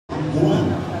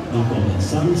ng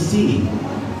pambansang sining.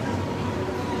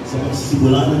 Sa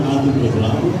pagsisimula ng ating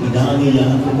programa,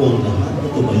 inaanyayahan ko po ang lahat na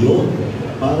tumayo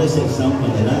para sa isang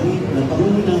panalangin na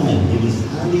pangunahan ni Miss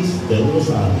Alice Pedro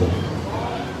sa atin.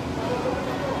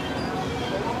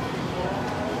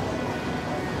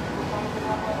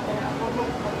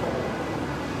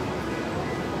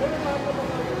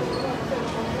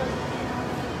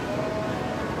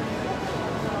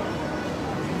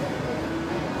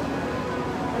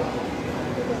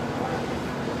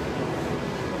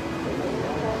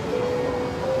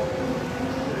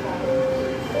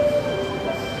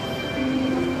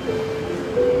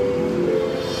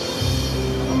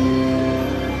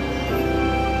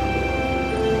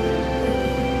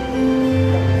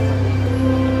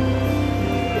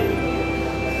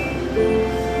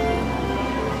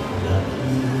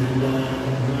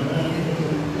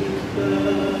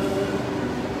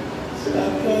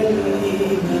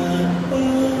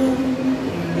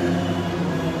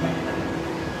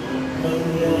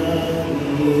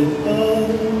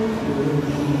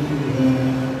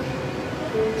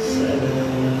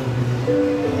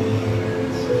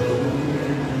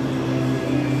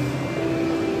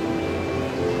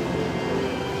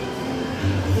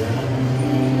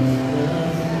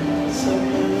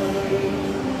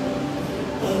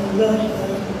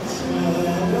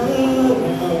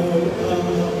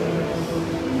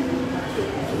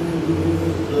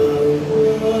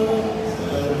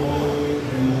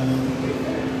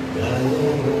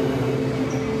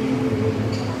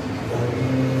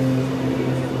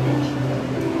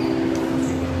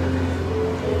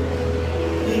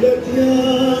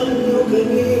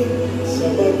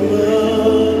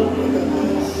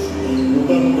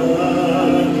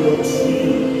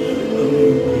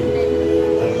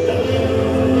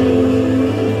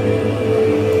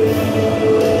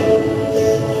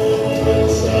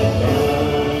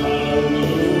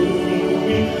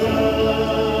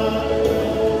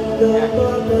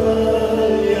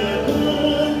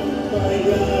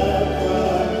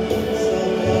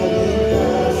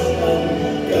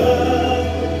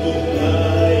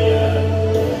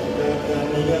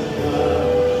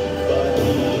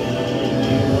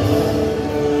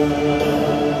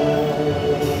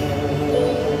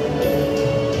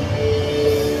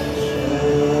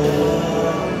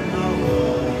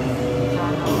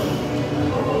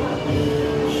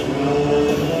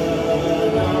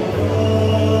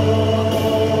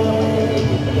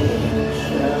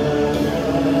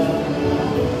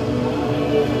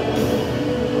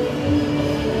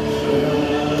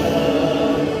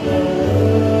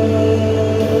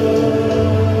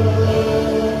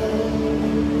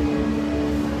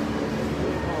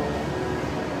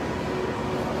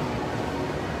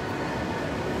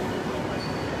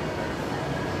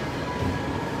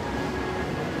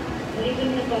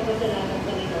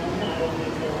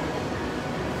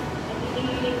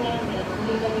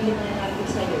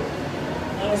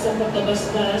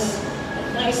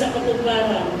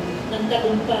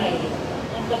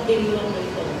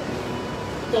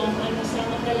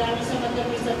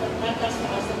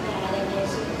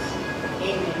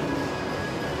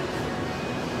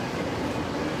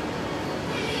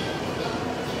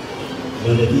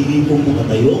 Manatili pong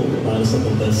nakatayo para sa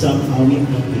pambansang awit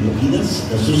ng Pilipinas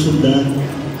na susundan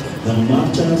ng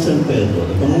Marcha ng San Pedro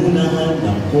na pangungunahan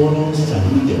ng Koro San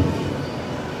Miguel.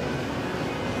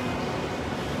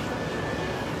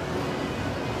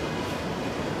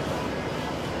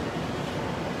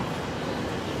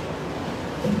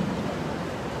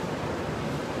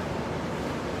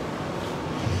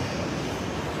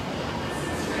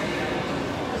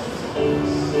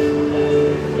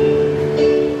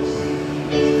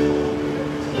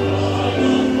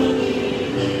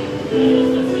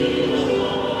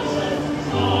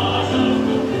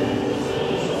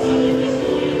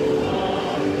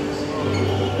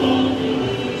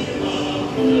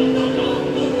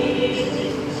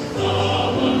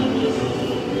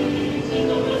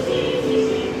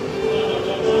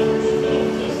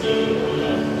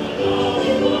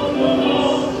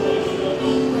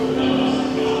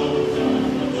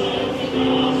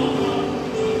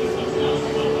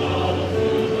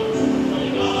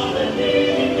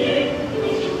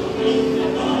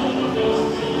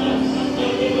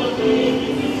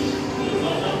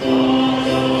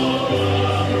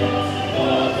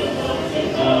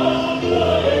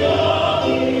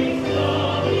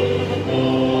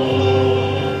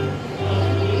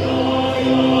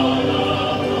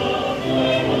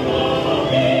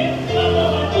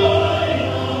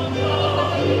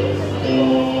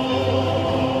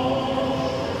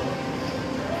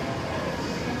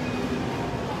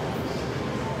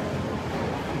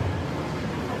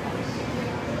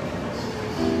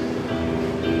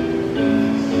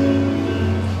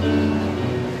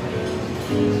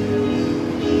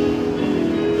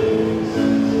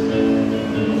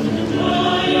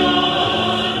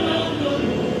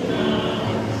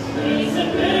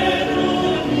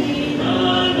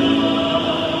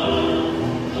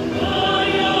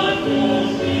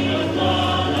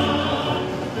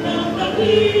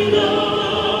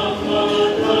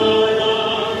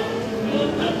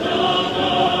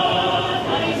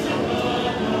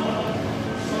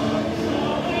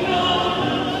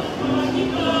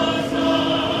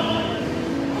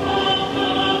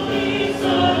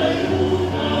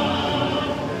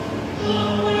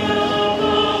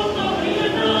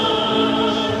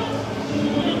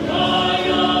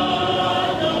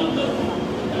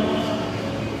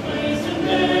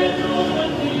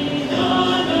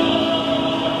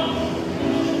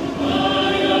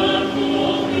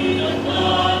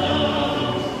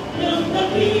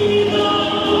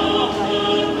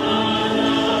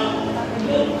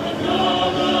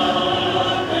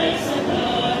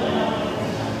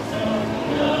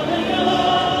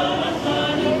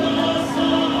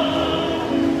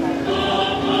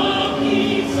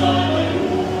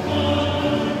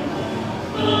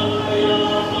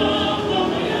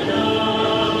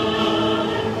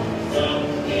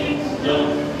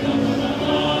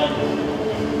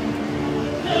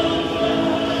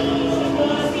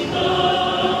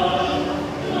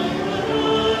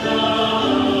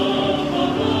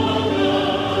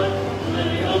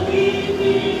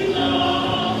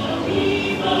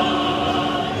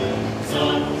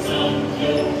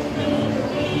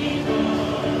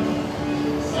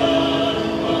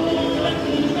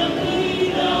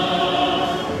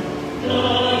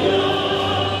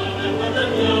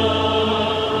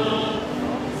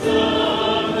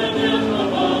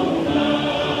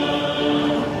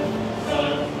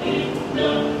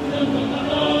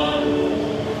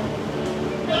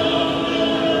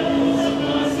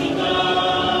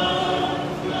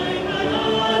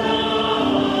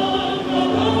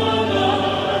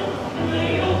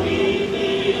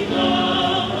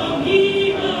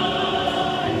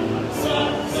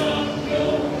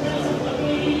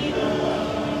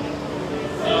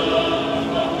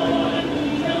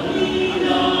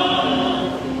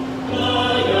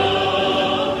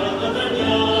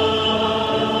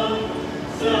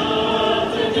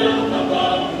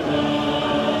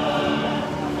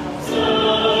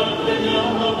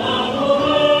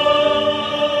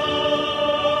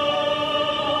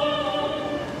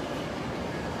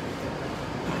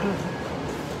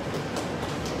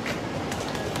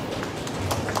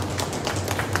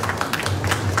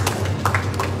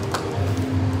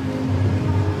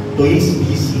 Please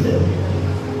be seated.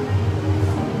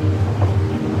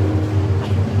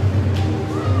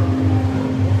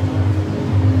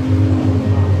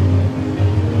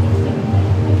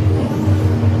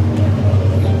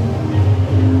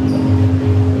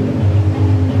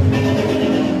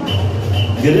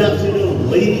 Good afternoon,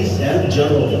 ladies and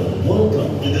gentlemen. Welcome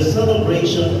to the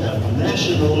celebration of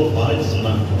National Arts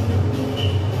Month.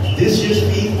 This year's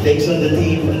theme takes on the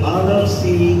theme ALAB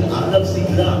Sining, Alay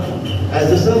Sigla, as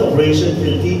the celebration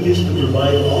continues to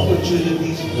provide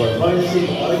opportunities for harnessing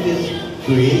artists'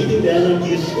 creative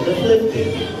energies and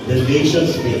uplifting the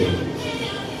nation's spirit.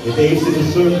 It aims to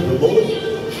conserve, promote,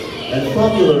 and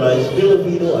popularize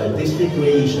Filipino artistic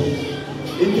creations,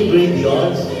 integrate the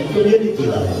arts and community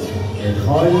life, and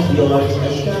harness the arts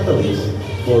as catalysts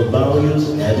for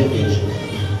values education.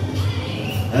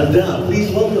 And now, please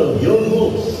welcome your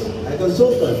host, a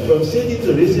consultant from City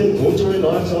Tourism, Culture and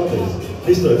Arts Office,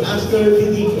 Mr. Aster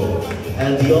Titico,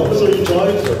 and the officer in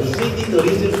charge of the City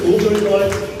Tourism, Culture and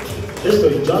Arts, Mr.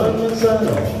 John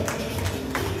Manzano.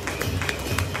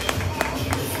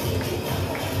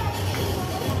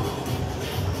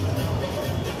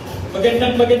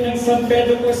 Magandang San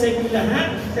Pedro po sa inyo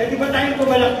lahat. Pwede ba tayong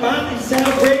pumalakpak in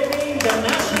celebrating the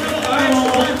National Arts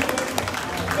Month?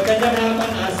 Magandang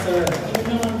hapon, Aster.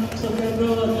 San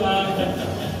Pedro.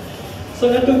 So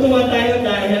natutuwa tayo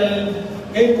dahil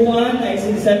ngayong buwan ay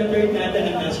sincelebrate natin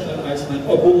ang National Arts Month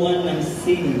o buwan ng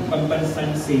sining,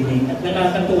 pambansang sining. At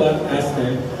nakakatuwa,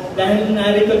 Aster, dahil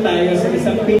narito tayo sa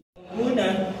isang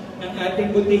pinagmuna ng ating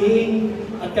butihin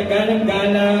at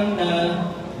kagalang-galang na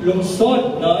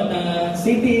lungsod, no, na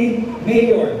city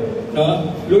mayor, no,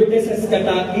 Lourdes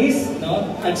Cataquiz,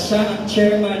 no, at siya ang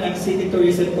chairman ng City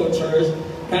Tourism Culture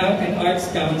and Arts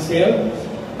Council.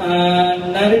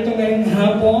 Narito ngayong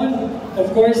hapon, of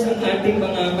course, ang ating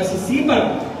mga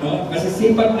masisipag, no,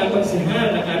 masisipag na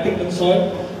konsehal ng ating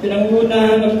lungsod.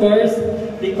 Pinangungunahan, of course,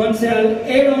 the Konsehal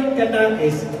Aaron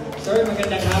Cataquiz. Sir,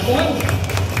 magandang hapon.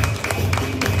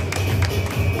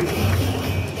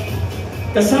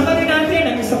 Kasama rin natin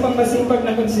ang isa pang masipag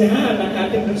na konsehal ng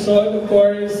ating lungsod, of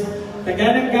course,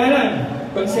 kagalang-galang,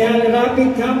 Konsehal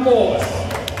Rapid Campos.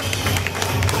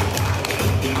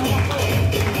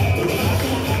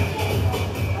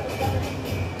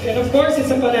 And of course,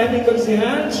 isa pa natin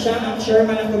konsehal, siya ang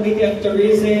chairman ng Committee on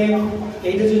Tourism,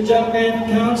 ladies and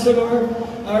gentlemen, Councilor,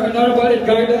 our Honorable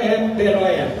Edgardo M.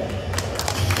 Beroya.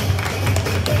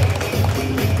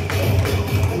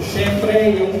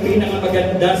 Siyempre, yung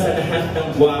pinakamaganda sa lahat ng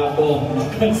gwapo ng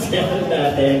konsehal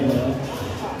natin, no?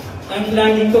 Ang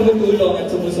laging tumutulong at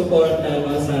sumusuporta,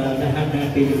 no, sa lahat ng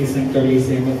activities ng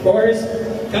tourism. Of course,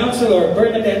 Councilor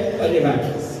Bernadette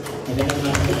Olivares. Magandang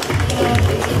hapon.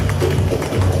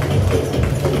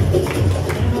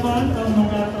 Naman, ang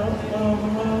mga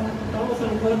tao sa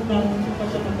likod ng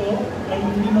sitwasyon na ito ay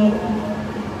hindi mo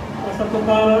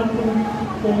masatuparan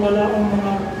kung wala ang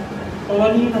mga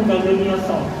kawani ng Galleria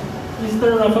South.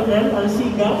 Mr. Rafael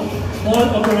Arsiga, Mall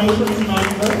Operations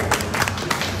Manager.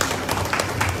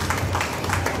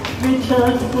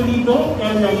 Richard Pulido,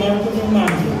 Area Marketing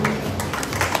Manager.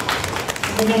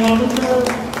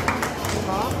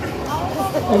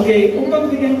 Okay, upang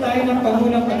bigyan tayo ng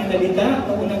pangunang pananalita,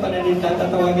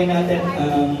 tatawagin natin,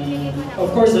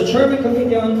 of course, the Chairman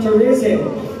Committee on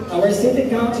Tourism, our City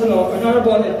Councilor,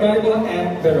 Honorable Edgardo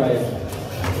M. Beroya.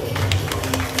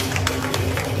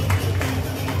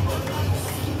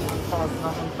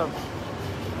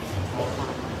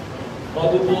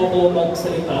 Bago po ako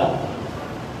magsalita,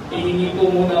 ihingi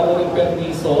po muna ako ng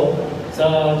permiso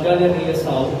sa Galleria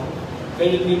South.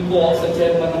 Kayo din po ako sa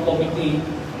chairman ng committee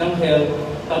ng health.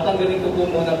 Tatanggalin ko po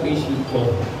muna face shield ko.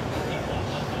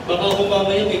 Baka kung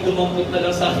mamaya may dumampot na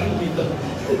lang sa akin dito.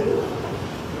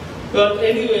 But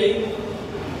anyway,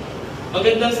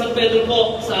 magandang San Pedro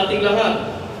po sa ating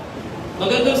lahat.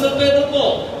 Magandang San Pedro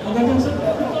po. Magandang San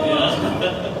Pedro po. Yeah.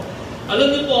 Alam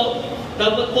niyo po,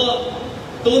 dapat po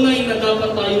tunay na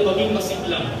dapat tayo maging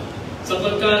masiglang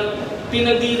sapagkat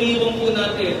pinadiriwang po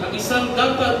natin ang isang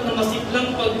dapat na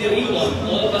masiglang pagdiriwang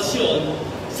o okasyon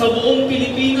sa buong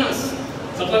Pilipinas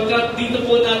sapagkat dito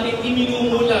po natin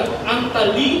iminumulat ang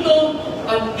talino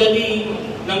at galing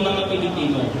ng mga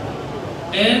Pilipino.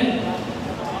 And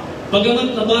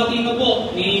bagamat nabati na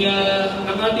po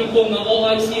ng ating pong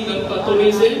OIC ng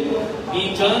Tourism,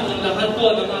 ni John, ang lahat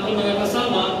po ng ating mga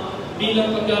kasama,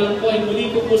 bilang paggalang po ay muli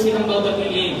ko po silang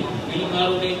babatiin ngayong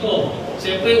araw na ito.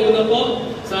 Siyempre, una po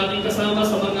sa ating kasama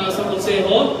sa mga sa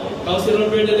konseho,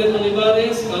 Councilor Bernadette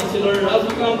Olivares, Councilor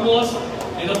Rafi Campos,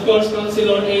 and of course,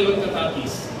 Councilor Aaron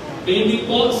Cataquiz. Gayon din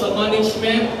po sa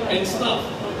management and staff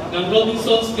ng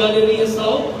Robinson Galleria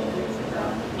South,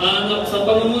 sa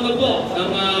pamumuno po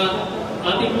ng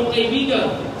ating pong kaibigan,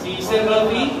 si Sir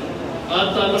Ravi,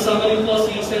 at kasama rin po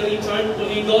si Sir Richard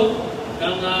Pulido,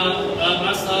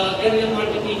 as area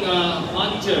marketing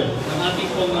manager ng ating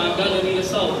pong Galleria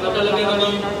South, na talaga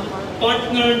namang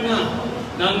partner na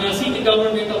ng City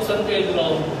Government of San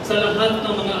Pedro sa lahat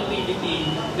ng mga activity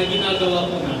na ginagawa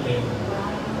po natin.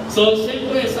 So,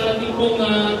 siyempre sa ating pong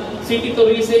City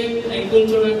Tourism and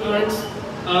Cultural Arts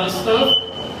staff,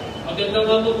 magandang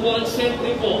hapon po at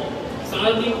siyempre po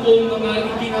sa ating pong mga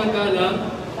iginagalang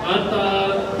at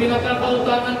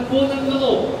pinagkakautangan po ng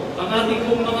loob ang ating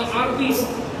pong mga artist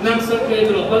ng San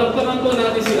Pedro. Palagpakan po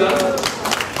natin sila.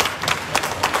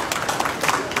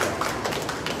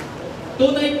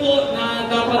 Tunay po na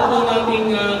dapat po nating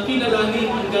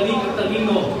kilalanin ang galing at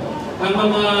talino ng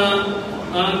mga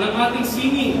ng ating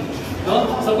sining,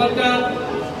 no? Sapagkat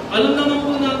alam naman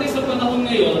po natin sa panahon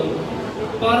ngayon,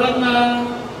 parang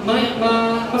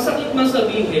masakit man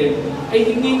sabihin, ay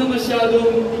hindi na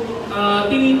masyadong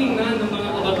tinitingnan ng mga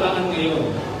kabataan ngayon.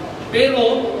 Pero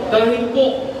dahil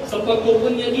po sa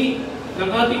pagpupunyagi ng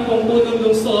ating pampunong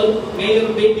lungsod,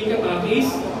 Mayor Baby Cataquiz,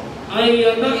 ay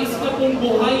nais ka pong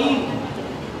buhayin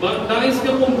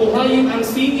ang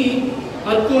sining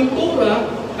at kultura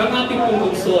ng ating pong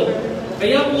lungsod.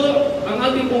 Kaya po, ang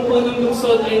ating pong punong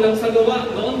lungsod ay nagsagawa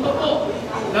noon pa po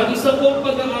ng isa pong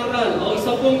pag-aaral o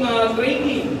isa pong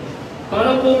training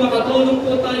para po makatulong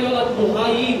po tayo at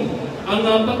buhayin ang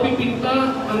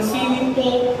pagpipinta, ang sining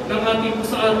po ng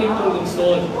sa ating pong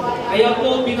lungsod. Kaya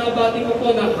po, binabati ko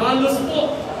po na halos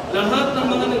po lahat ng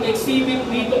mga nag-exhibit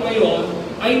dito ngayon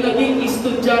ay naging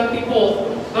estudyante po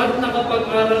at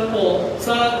nakapag-aral po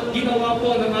sa ginawa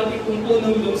po ng ating pong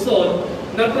punong lungsod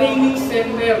na training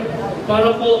center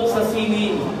para po sa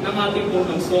sining ng ating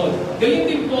pong lungsod. Gayun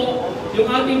din po,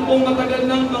 yung ating pong matagal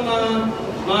ng mga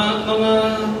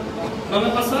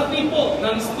kasapi po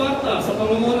ng Sparta sa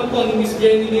pamumuno po ni Miss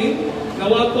Jenny Lynn,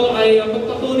 nawa po ay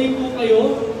magpatuloy po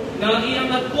kayo na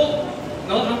iangat po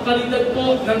ang kalidad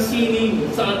po ng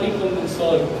sining sa ating pong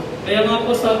lungsod. Kaya nga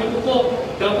po sabi ko po,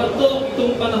 dapat po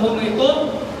itong panahon na ito,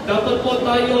 dapat po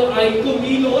tayo ay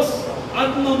kumilos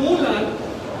at mamulat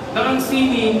na ang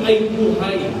sining ay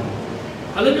buhay.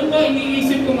 Alam niyo po,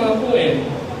 iniisip ko nga po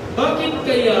bakit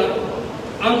kaya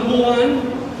ang buwan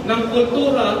ng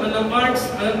kultura, ng arts,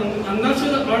 ang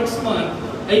National Arts Month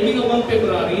ay ginawang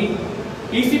February?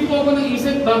 Isip po ako ng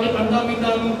isip, bakit ang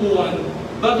dami-daming buwan?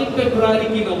 Bakit February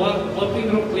ginawa o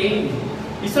pinroclaim?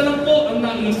 Isa lang po ang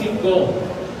naisip ko.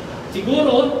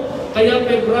 Siguro, kaya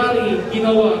February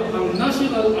ginawa ang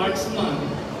National Arts Month,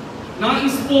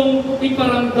 nais pong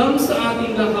iparamdam sa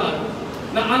ating lahat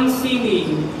na ang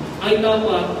sining ay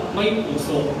dapat may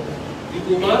puso. Di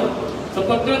po ba?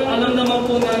 Sapagkat alam naman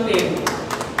po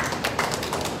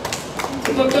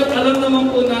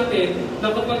natin na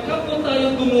kapag po tayo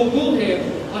gumuguhit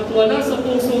at wala sa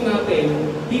puso natin,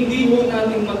 hindi mo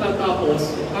natin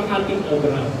matatapos ang ating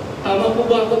obra. Tama po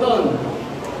ba ako doon?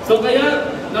 So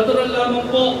kaya, natural lamang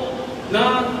po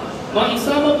na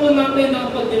maisama po natin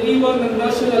ang pagdiriwang ng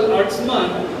National Arts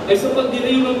Month ay sa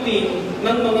pagdiriwang din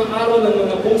ng mga araw ng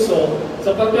mga puso,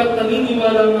 sapagkat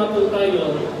naniniwala nga po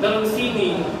tayo na ang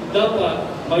sining dapat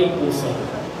may puso.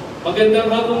 Magandang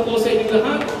hapon po sa inyong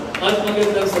lahat at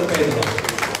magandang San Pedro.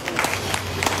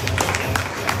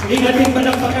 Hindi natin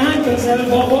palakpakan, Conserve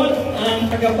ang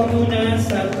tagapanguna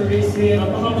sa Tourism at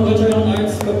Cultural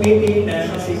Arts Committee ng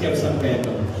City of San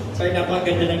Pedro. So,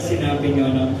 napakaganda ng sinabi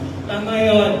nyo, no? Tama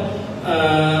yun.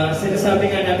 Sinasabi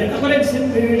nga natin, ako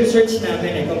research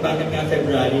namin kung bakit nga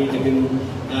February naging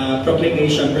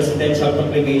proclamation, presidential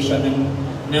proclamation ng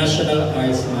National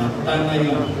Arts Month. Tama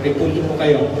yun. May punto po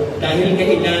kayo. Dahil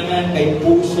kailangan may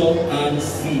puso ang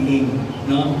sining,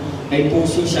 no? May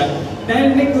puso siya.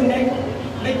 Dahil may connect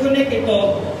ito,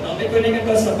 no? May connect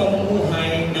ito sa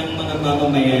pamumuhay ng mga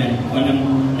mamamayan o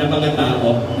ng mga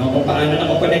tao, no? Kung paano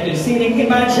nakakonect yung sining.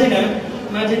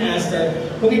 Imagine, Aster,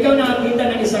 kung ikaw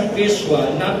nakakita ng isang visual,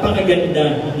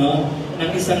 napakaganda, no?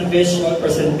 Ng isang visual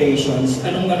presentations,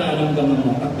 anong mararamdaman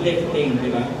mo? Uplifting,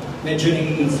 di ba? Medyo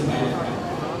nai-inspire ka.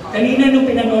 Kanina nung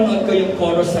pinanonood ko yung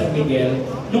Coro San Miguel,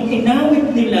 nung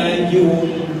inawit nila yung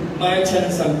Marcha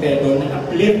ng San Pedro,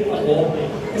 na-uplift ako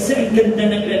kasi ang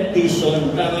ganda ng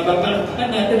rendition. Tama ba? Palakpakan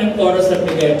natin ang Coro San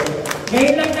Miguel.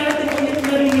 Ngayon lang natin ulit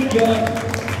narinig yun.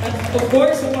 At of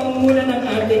course, sa pangunguna ng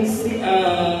ating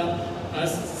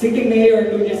City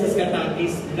Mayor Luis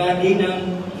Cataquiz, lagi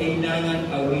nang kailangan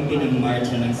awitin ang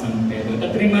Marcha ng San Pedro.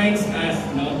 That reminds us,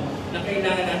 no, na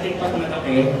kailangan natin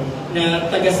pagmatake na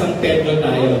taga San Pedro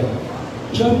tayo.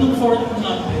 John, nung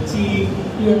 1400, si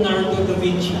Leonardo da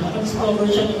Vinci, nakadiscover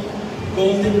siya ng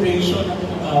golden ratio na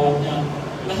tinatawag niya,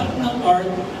 lahat ng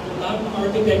art, lahat ng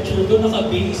architecture doon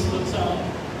naka-base doon sa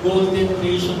golden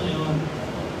ratio na yun.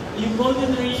 Yung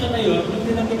golden ratio na yun, yung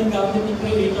din ang ginagamit ng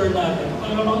creator natin.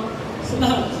 Para sa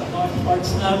lahat, sa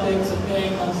parts natin, sa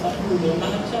tenga, sa ulo,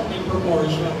 lahat siya may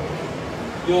proportion.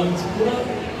 Yun, siguro,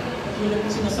 tulad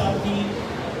yung sinasabi ni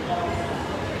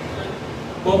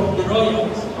Bob de Royo,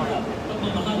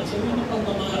 pagmamahal. So yun ang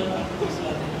pagmamahal ng artist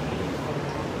natin.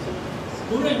 So,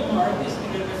 siguro yung mga artist,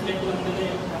 nag-reflect lang nila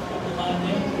yung pagmamahal na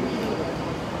yun.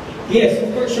 Yes,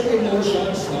 of course, yung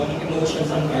emotions, no? Yung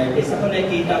emotions ng artist. Ako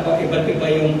nakikita ko, iba't iba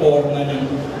yung forma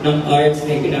ng arts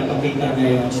na pinapakita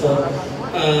ngayon. So,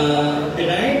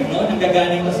 derive, no?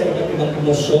 Nanggagaling ko sa iba't ibang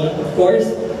emosyon. Of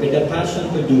course, with the passion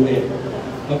to do it.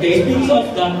 Okay? Speaking of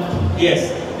that,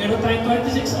 yes. meron tayong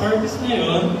 26 artists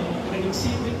ngayon,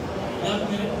 nag-exhibit,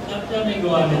 lahat yan may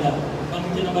gawa nila.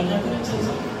 Pagkitin naman natin ang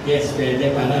sisa. Yes, pwede.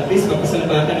 Para at least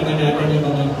mapasalabatan naman natin yung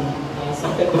mga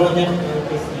sa Pedronian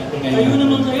artists natin ngayon. Kayo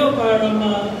naman kayo para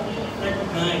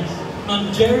ma-recognize. Ma'am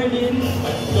Geraldine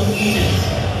Dominguez.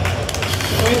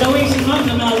 By the way, si Ma'am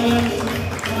nanalo ng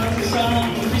isang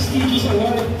prestigious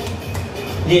award.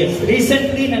 Yes,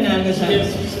 recently nanalo siya.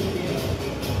 Yes, recently.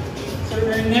 Sir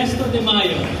Ernesto De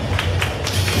Mayo.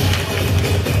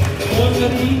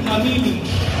 Olgari Hamili.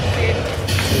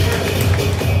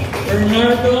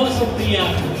 Bernardo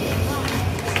Sopriano.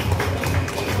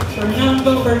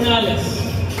 Fernando Bernales.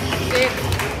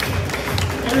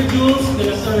 Jules de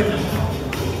la Serna.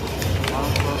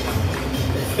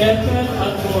 Bethel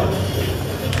Almor.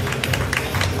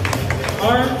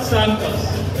 Art Santos.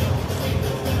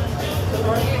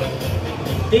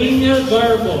 Daniel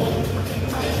Garbo.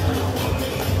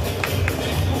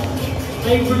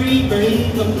 Ivory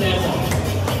Berlin Completa.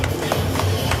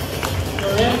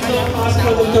 Lorenzo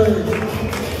Pasco III.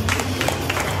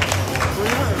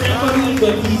 Stephanie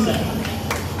Bautista.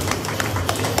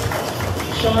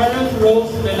 Sharon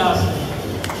Rose Velasco.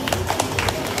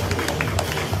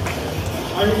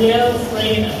 Ariel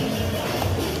Freyna.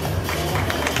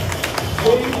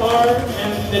 J.R.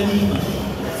 M. Benima.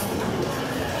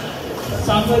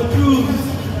 Samuel Cruz.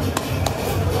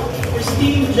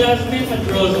 Christine Jasmine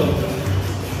Pedroso.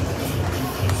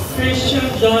 Christian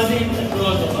Johnny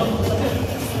Pedroso.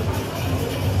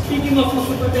 Speaking of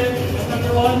Masupatid,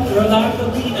 number 1, Rolando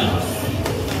Pina.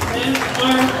 And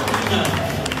Mark Pina.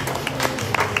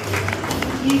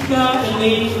 Ika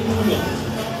Elaine Ulo.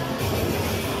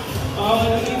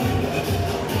 Pauline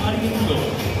Marindo.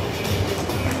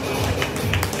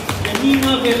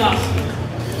 Yanina Velasco.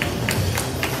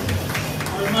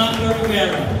 Armando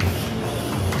Rivera.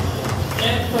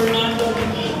 And Fernando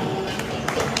Dini.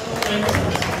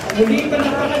 Muli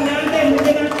panapakan natin,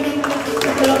 muli natin ang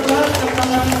kalapag ng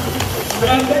mga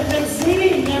branded ng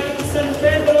sining ng San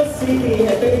Pedro City.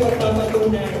 Ito yung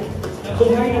magpapatunay na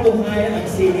buhay ang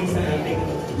sining sa ating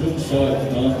lungsod.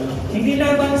 No? Hindi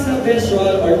lamang sa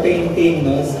visual or painting,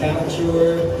 no?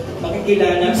 Sculpture,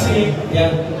 makikilala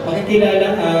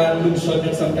ang lungsod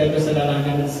ng San Pedro sa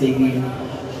larangan ng singing.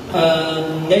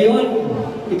 Ngayon,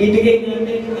 ibibigay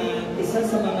natin isa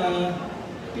sa mga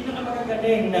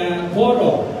pinakamagagaling na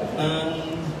koro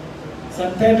ng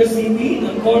San Pedro City.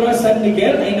 Ang koro San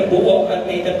Miguel ay nabuo at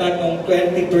naitatag noong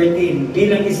 2013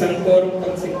 bilang isang korong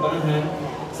pagsimbahan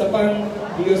sa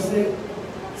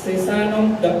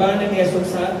pang-diocesanong Dabanan ni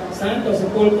Jesus Santo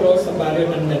Sepulcro sa baryo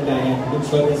ng Naglayan,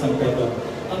 lungsod ng San Pedro.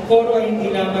 Ang koro ay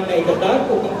hindi lamang naitatag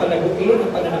upang palaguin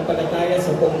ang pananampalataya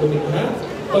sa buong lumikha,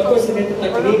 pagkos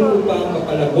sinitataglin upang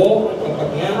mapalago ang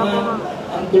kapagyaman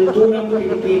ang kulturang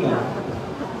Pilipino.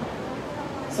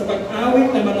 Sa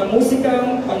pag-awit ng mga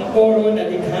musikang pangkoro na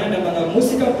likha ng mga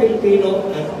musikang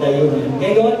Pilipino at dayuhan.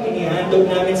 Ngayon, inihandog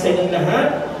namin sa inyong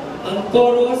lahat ang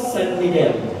Koro San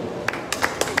Miguel.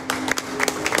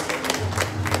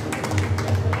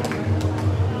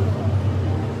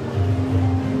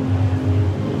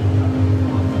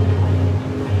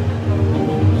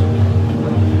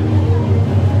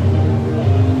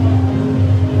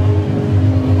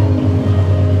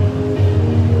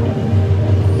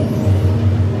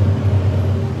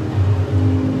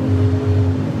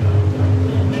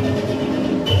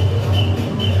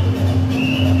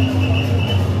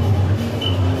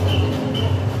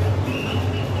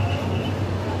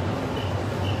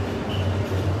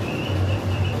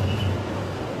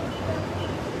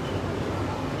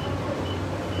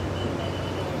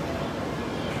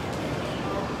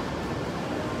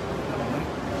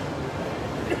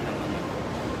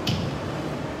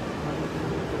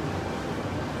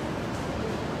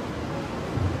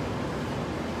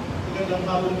 Magandang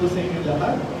hapon po sa inyo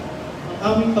lahat. Ang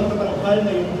aming pagtatanghal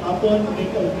ngayong hapon ay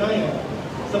may kaugnayan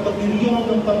sa pagdiriwang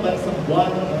ng pambansang buwan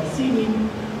ng sining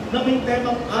na may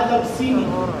temang ALAB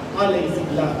Sining, Alay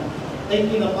Sigla, ay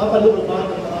pinapapalooban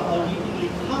ng mga awiting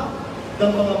likha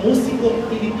ng mga musikong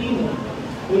Pilipino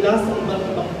mula sa iba't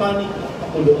ibang panig at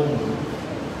pakuluan.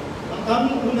 Ang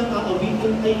aming unang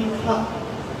aawitin ay likha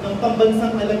ng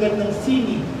pambansang alagad ng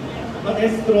sining,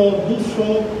 Maestro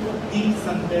Lucio D.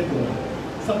 San Pedro,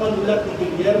 sa panulat ni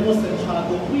Guillermo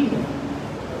Santiago Quino.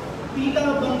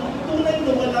 Tila bang tunay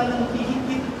na wala ng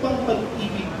hihigit pang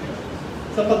pag-ibig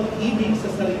sa pag-ibig sa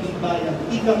sariling bayan,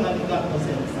 ika nga ni God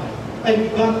ay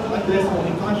bigat Andres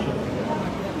Bonifacio.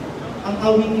 Ang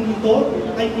awitin ito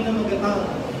ay pinamagatang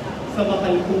sa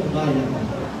mahal kong bayan.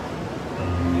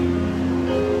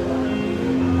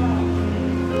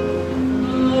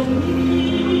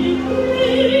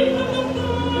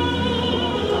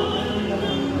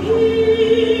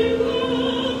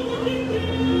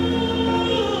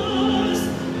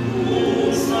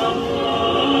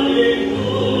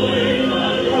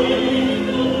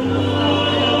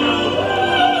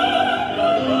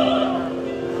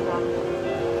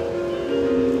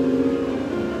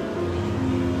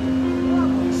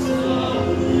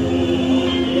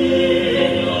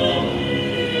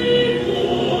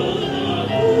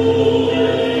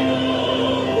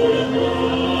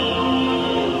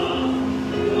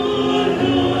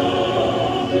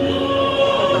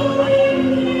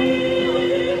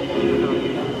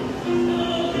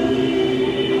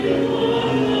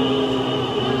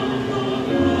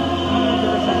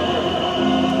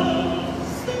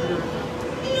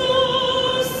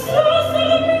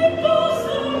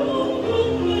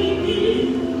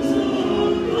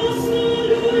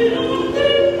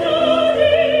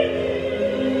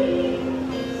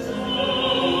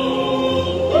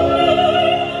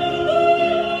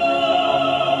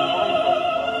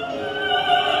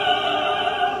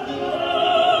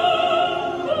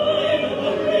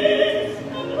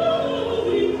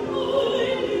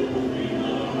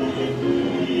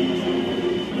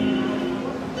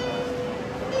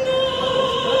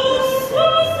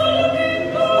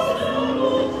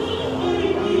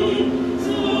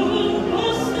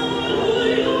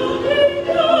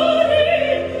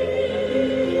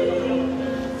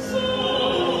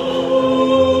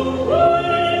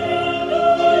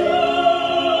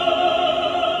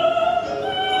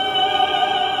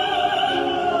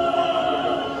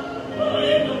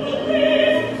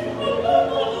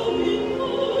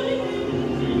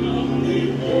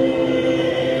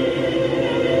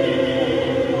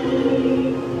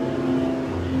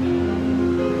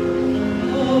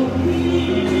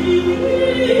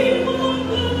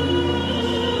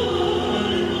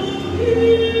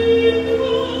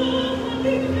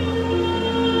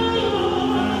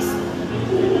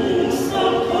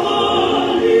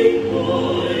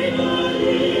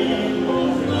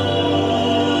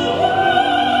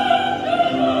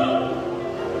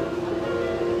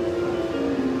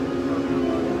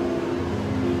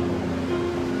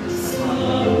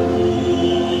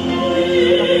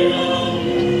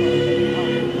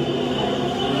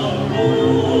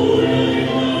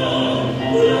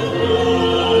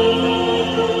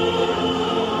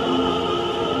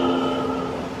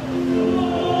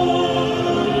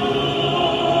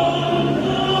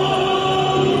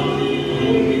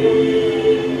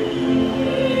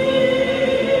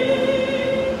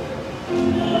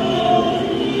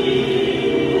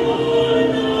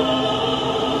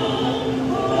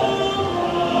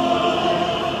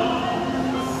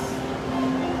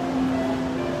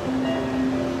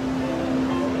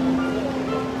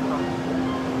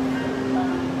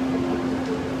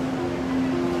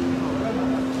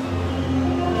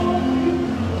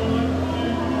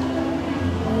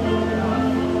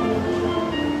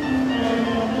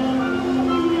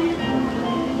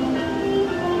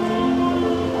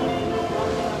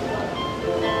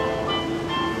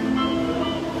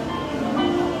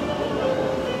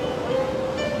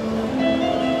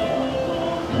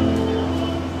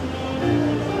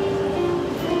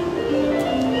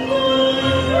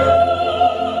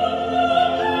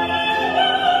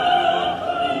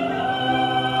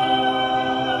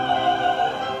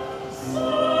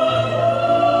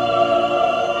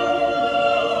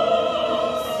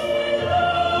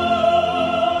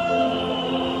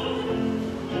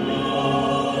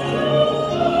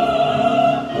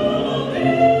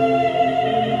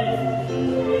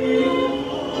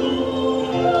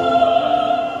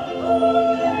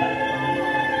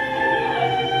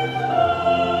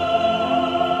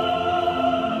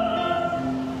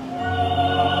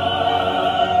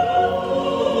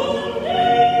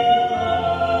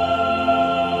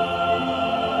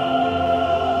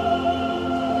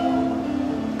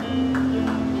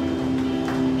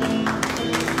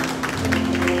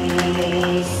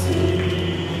 Yes.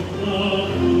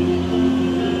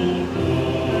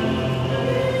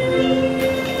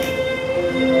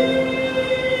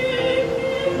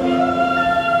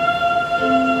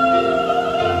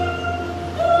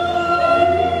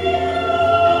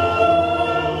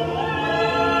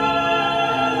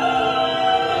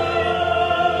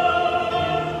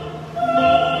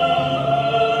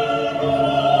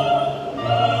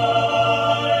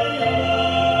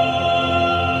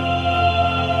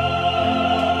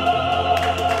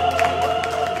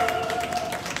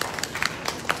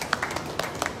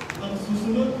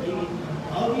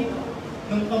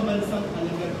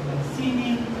 alagad ng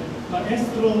sining,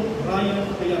 Maestro Ryan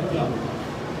Kayabya.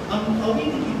 Ang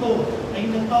awitin ito ay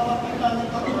nagpapakita ng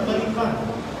kapagbalikan.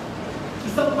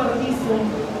 Isang paraiso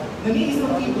na ni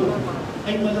isang ibon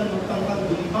ay walang magtangkang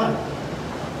lumipad.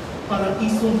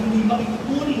 Paraisong hindi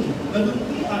maituring na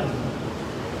luntian.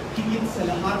 Higit sa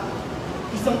lahat,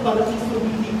 isang paraiso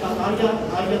hindi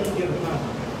kaaya-ayang irhan.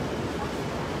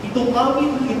 Itong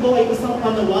awit ito ay isang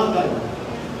panawagan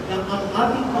na ang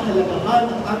ating pahalagahan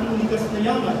ng ating likas na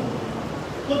yaman.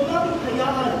 Huwag natin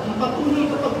hayaan ang patuloy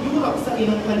na pagyurap sa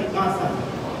inang kalikasan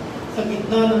sa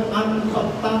gitna ng ating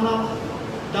pagtama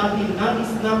dahil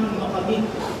nais namin makamit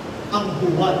ang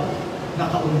buwan na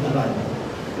kaunlaran.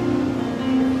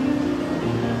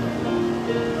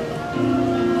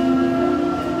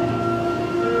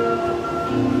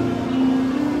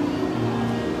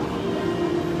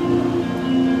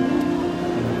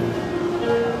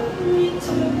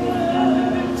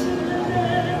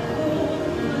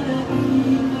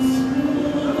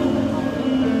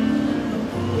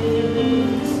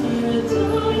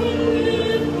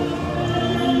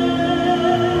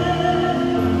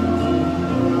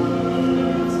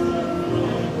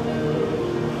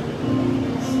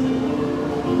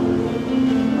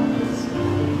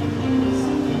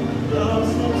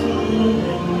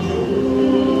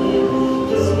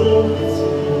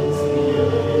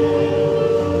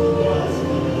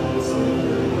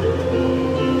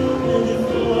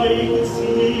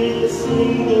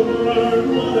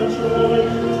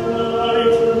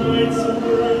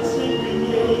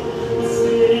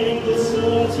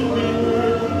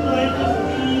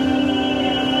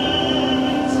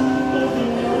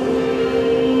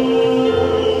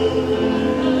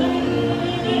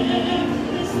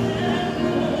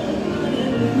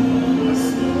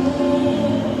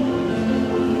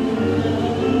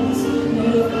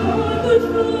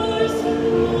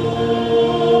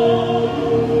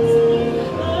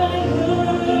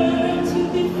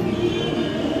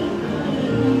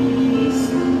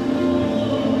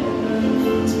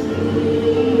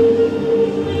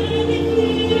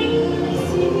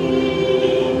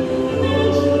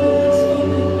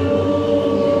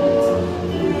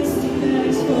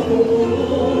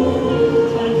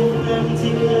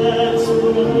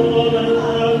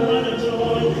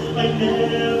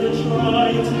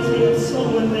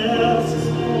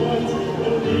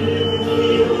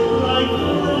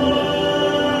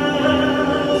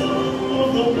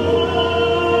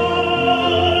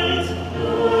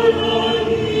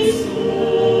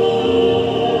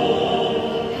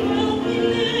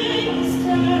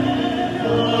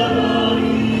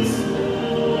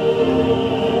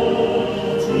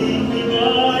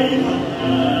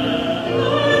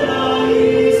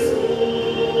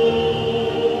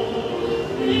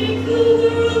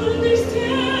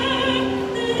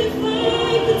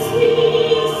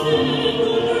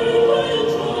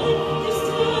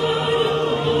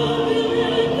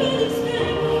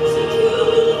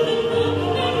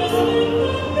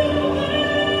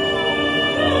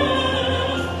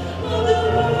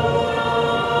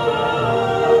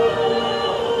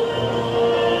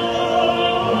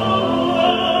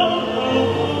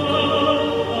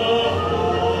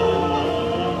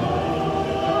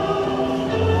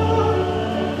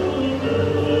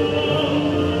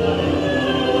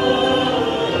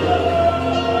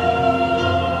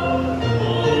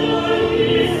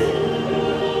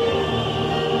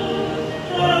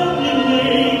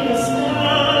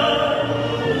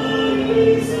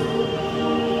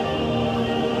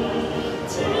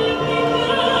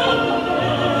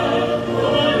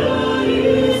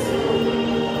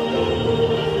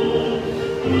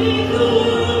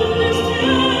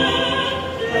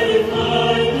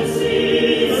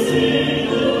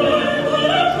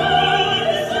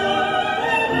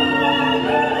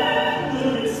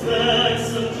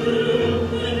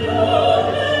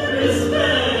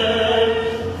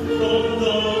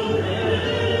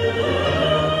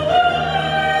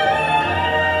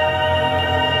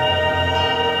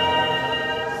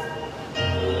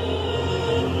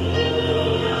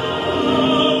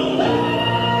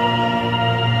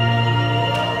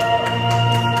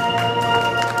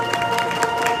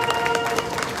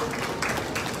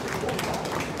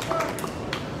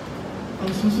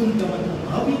 susunod naman ng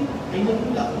awit ay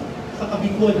nagmula sa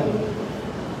kabiguan.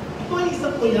 Ito ay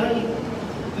isang kuyari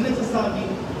na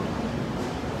nagsasabing,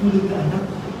 tulog na anak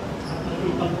at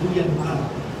nagpagduyan ka.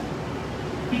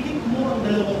 Pilit mo ang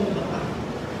dalawang mata.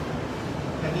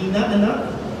 Kanina anak,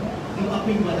 nung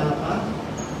ako'y malapa,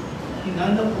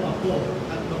 hinanap mo ako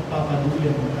at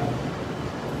magpapaduyan ka.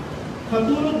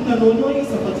 Katulog na nunoy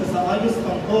sa pagsasaayos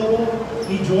ng koro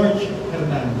ni George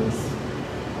Hernandez.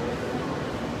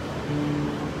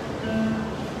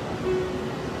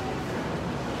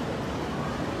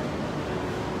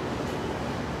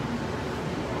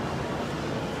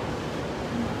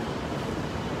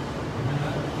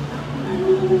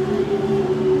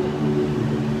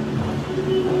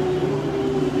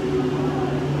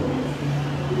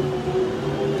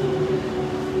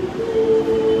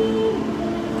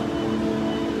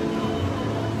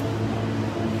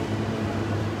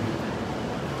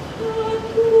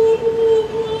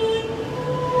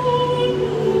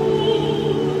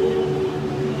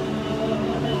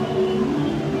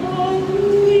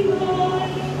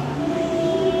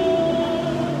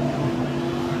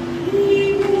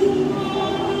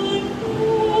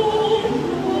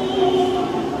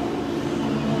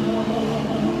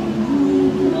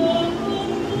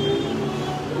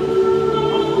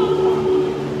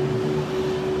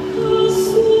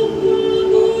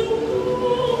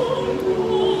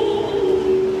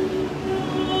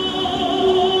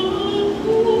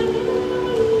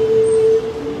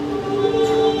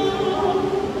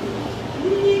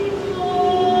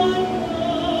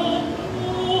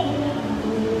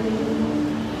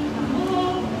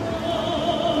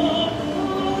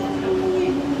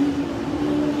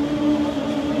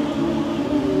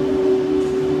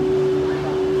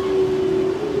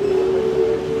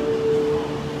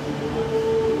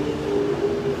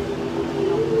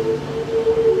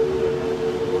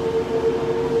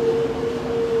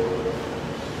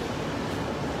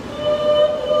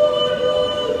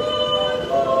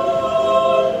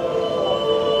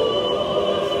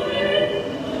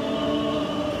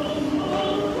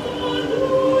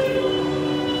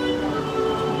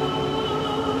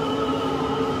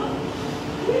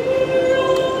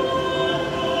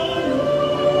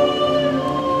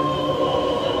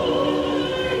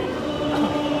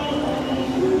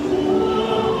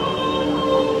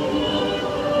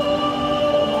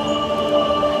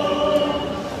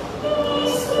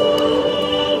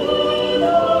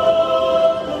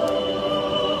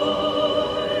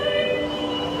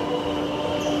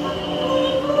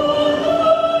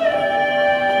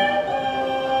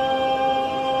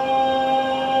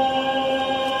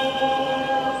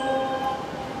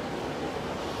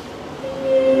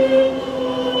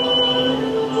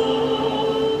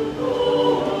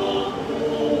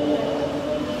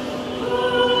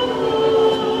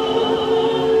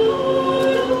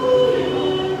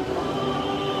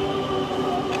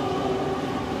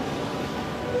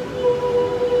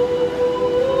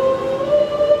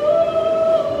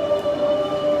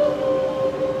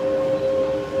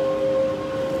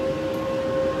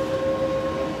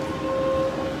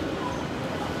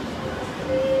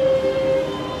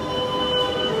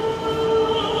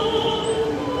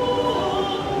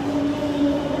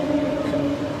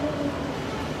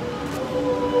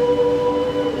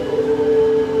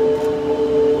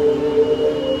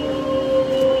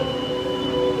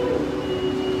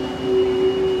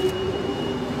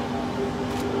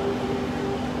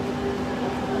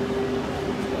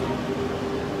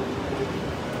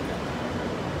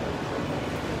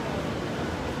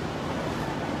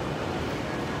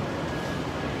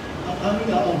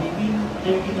 aming aawitin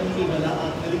ay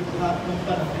pinaghiwalaan na likha ng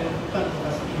panahon ng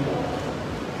Kastila.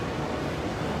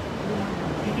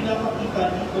 Ipinapakita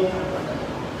dito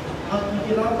ang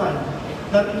hirapan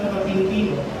natin mga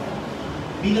Pilipino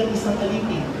bilang isang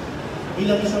alipin,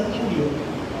 bilang isang Indio,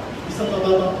 isang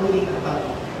mababangkuling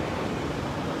tao.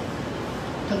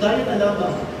 Kagaya na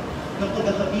lamang ng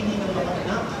pagkakabili ng mga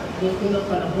anak noong unang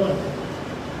panahon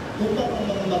upang ang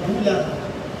mga magulang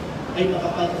ay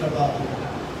makapagtrabaho.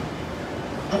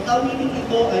 Ang awitin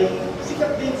ito ay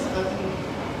sikat din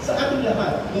sa ating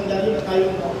lahat, kung lalo na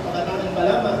tayong kabataan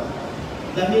malaman,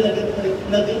 dahil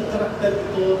naging karakter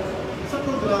ito sa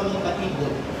programang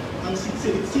Katibot, ang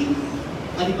Sitsiritsik,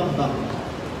 Alibambang.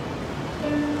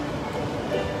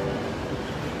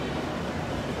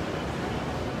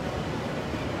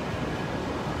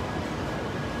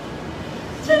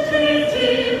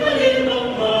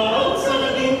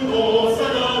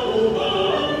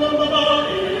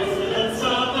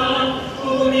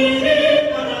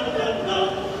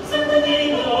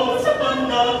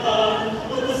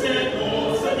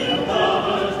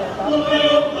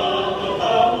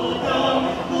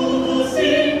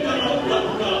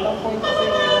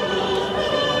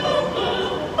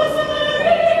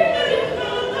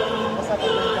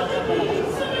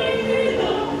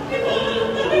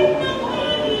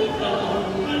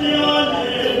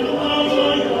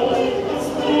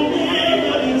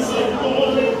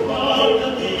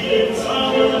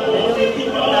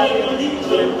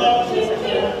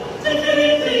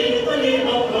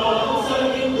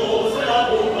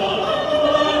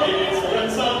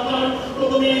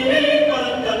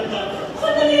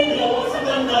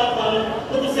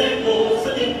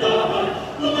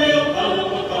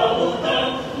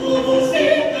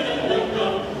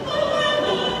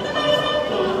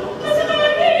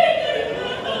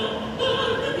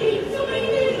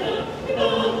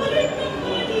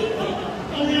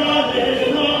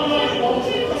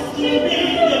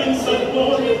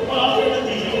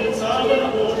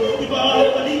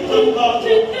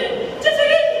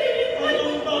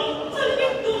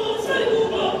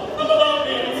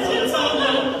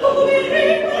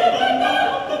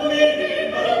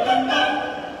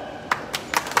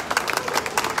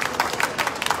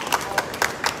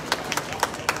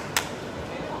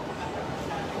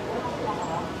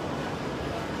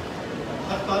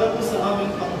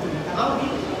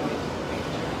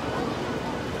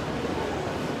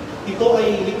 Ito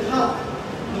ay likha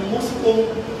ng musikong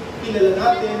kilala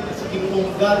natin sa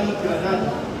Ginoong Gary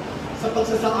Granada sa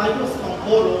pagsasaayos ng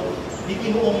koro ni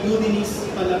Ginoong Yudinis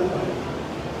Palaruan.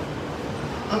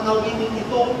 Ang awitin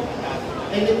ito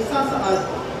ay nagsasaad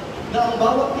na ang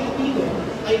bawat Pilipino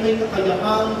ay may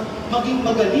kakayahang maging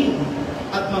magaling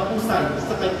at mahusay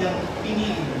sa kanyang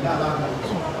piniling larangan.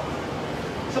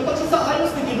 Sa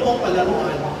pagsasaayos ni Ginoong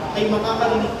Palaruan ay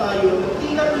makakarinig tayo ng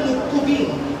tila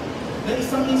tunug-tubing na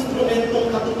isang instrumentong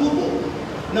katutubo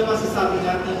na masasabi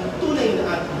natin tunay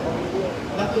na atin.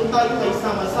 Na kung tayo ay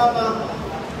sama-sama,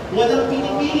 walang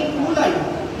pinipiling kulay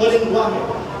o lengguwahe,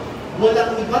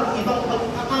 walang iba't ibang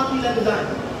pagkakakilanlan,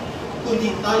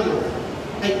 kundi tayo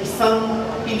ay isang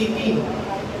Pilipino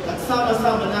at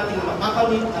sama-sama natin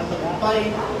makakamit ang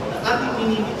tagumpay na ating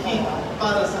minimithi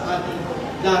para sa ating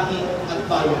lahi at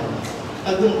bayan.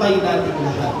 Tagumpay natin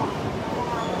lahat.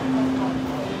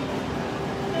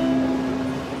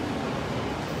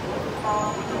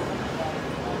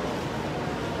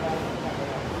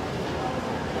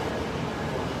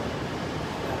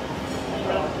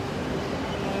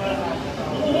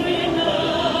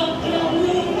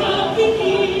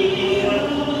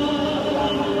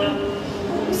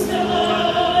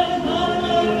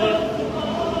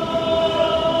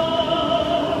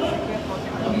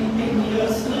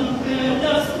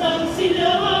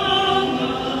 Sila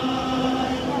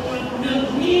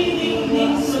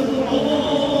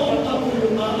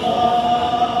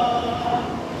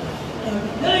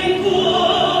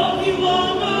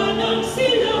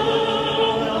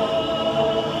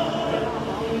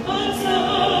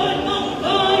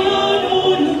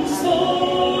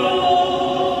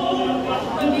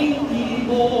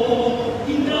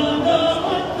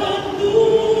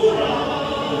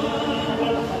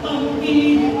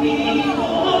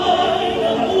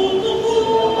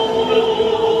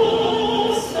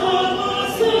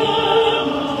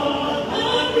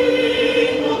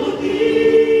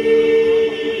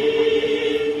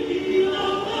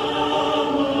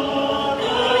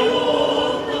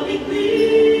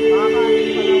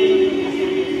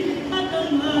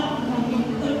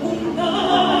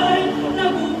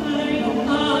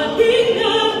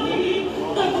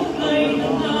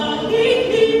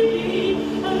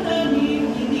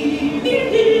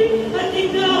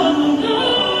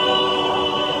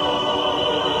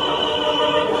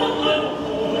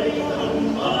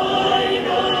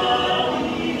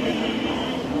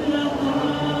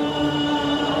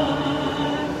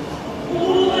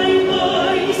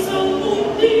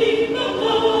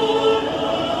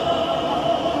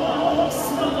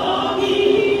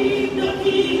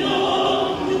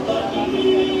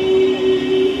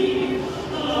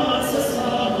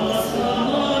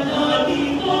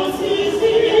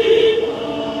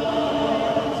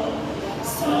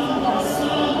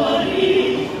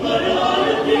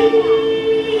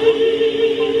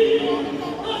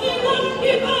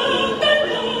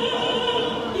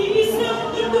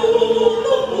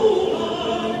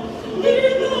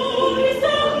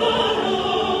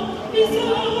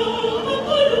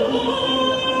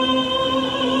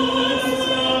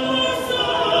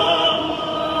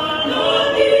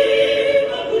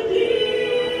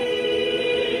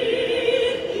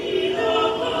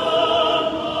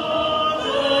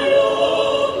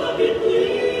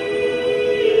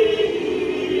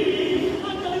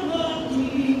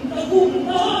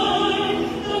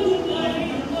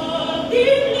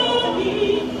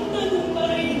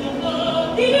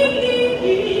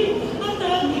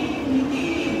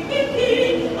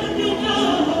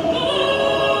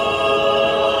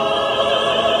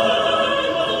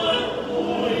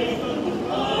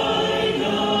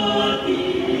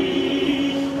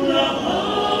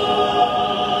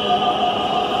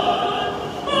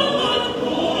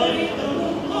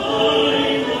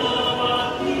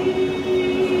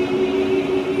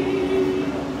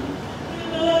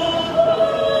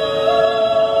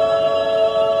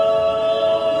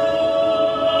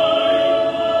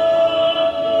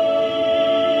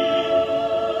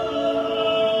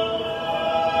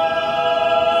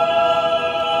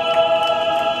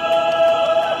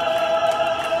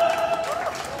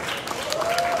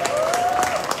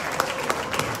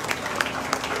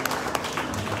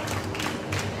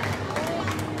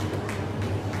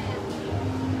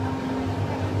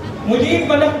Muli,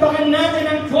 palakpakan natin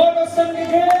ang Coro San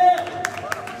Miguel!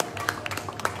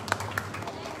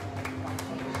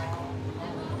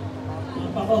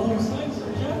 Napakahusay,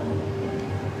 Sir John.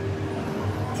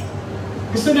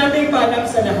 Gusto natin ipaalam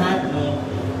sa lahat, no?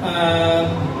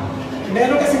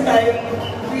 Meron kasi tayong,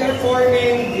 we are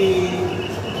forming the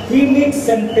Himig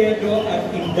San Pedro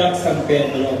at Indak San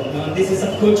Pedro. No? This is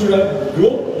a cultural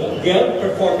group, no? Guild,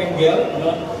 performing guild.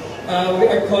 No? We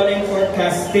are calling for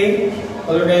casting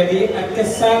already at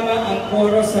kasama ang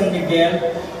Coro San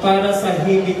Miguel para sa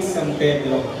Himig San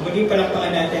Pedro. Muli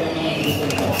palakpakan natin ang mga gusto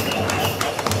nito.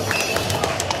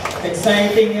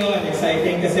 Exciting yun,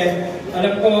 exciting kasi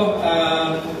alam ko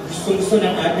gusto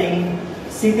ng ating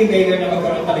city mayor na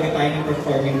magkaroon talaga tayo ng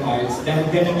performing arts dahil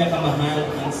ganun niya kamahal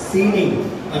ang sining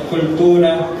at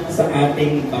kultura sa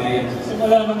ating bayan.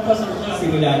 Simula lang pa, Sir John.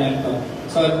 Simula lang to.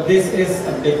 So this is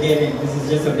a beginning. This is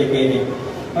just a beginning.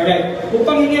 Alright,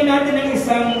 upang hingyan natin ng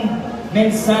isang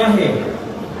mensahe.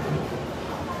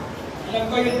 Alam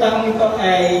ko yung taong ito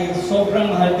ay sobrang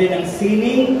mahal din ng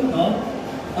sining, no?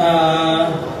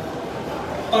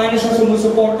 Paano siya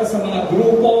sumusuporta sa mga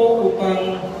grupo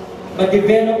upang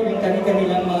ma-develop yung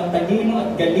kanilang mga talino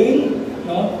at galing,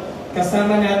 no?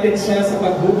 Kasama natin siya sa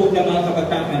paghubog ng mga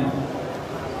kabataan.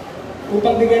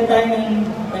 Upang bigyan tayo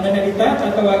ng pananalita,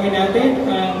 tatawagin natin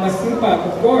ang masipag,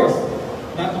 of course,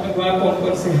 napakagwapong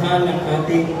konsehal ng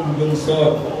ating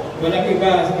lungsod. Walang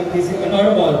iba, hindi si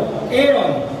Honorable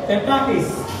Aaron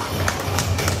Cataquiz.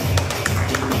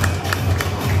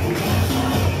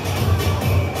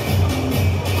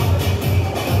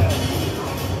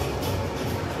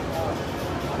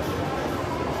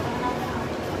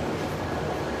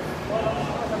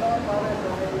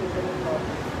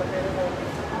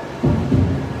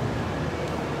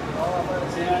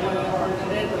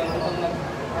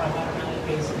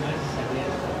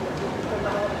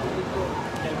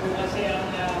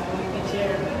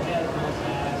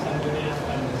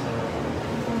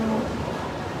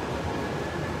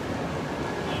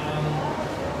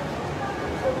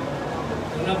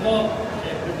 Una po,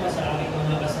 siyempre po sa aking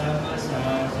mga kasama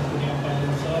sa Sangguniang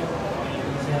Panlungsod,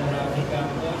 si Rafi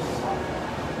Campos,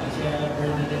 si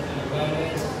Bernadette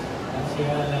Alvarez, si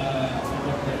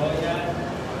Pedro,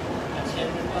 at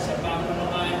siyempre po sa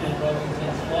pamunuan ng Robinson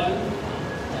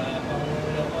Galleria,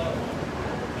 Pangulo po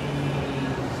ni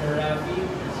Sir Rafi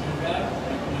Sigla,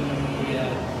 ni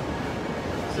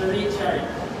Sir Richard,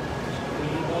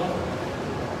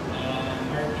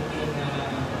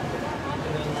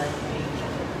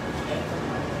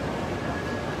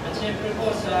 siyempre po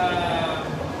sa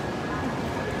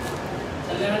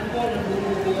lahat po ng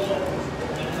bumubuo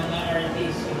ng mga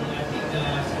artists, yung ating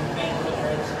San Pedro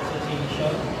Arts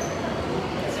Association.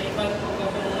 At sa iba't po ka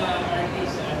pong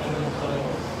artists sa ating lungsod.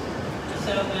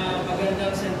 Isang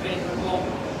magandang San Pedro po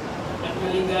at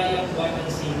maligayang buwan ng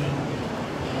sining.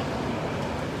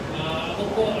 Ako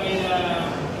po ay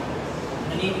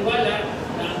naniniwala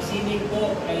na ang sining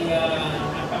po ay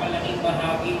napakalaking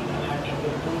bahagi ng ating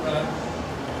kultura.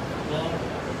 No?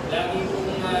 Lagi pong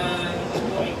ito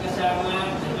po ay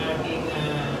kasama ng ating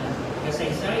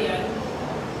kasaysayan,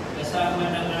 kasama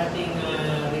ng ating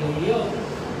reliyon,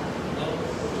 no?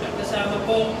 At kasama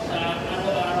po sa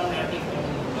araw-araw nating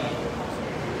pamumuhay.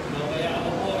 No? Kaya ako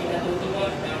po ay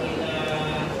natutuwa dahil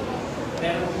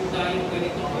meron po tayong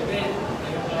ganitong event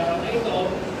ngayong araw na ito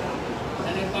na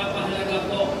nagpapahalaga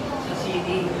po sa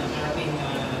sining ng ating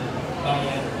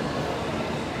bayan.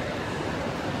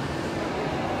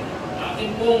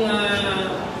 Ating pong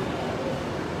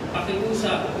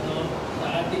pakiusap, no,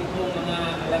 sa ating pong mga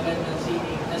alagad ng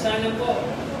sining na sana po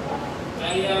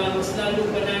ay mas lalo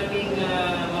pa nating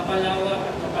mapalawak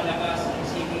at mapalakas ang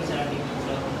sining sa ating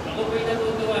lungsod. Ako po'y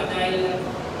natutuwa dahil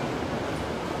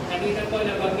nakita ko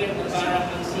na bagay na parang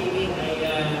ang sining ay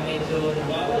medyo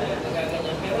nawawala,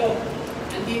 nagaganyan. Pero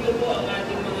nandito po ang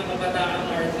ating mga kabataang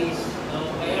artist,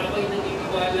 no? Kaya ako'y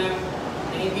naniniwala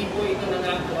na hindi po ito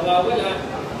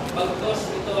nawawala.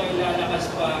 Pagkos ito ay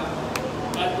lalakas pa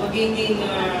at magiging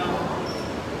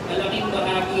malaking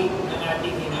bahagi ng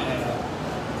ating hinaharap.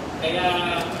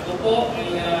 Kaya ako po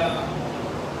ay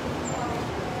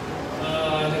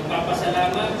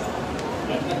nagpapasalamat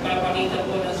at nagpapakita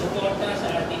po ng suporta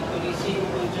sa ating Tourism,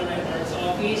 Culture and Arts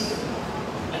Office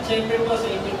at syempre po sa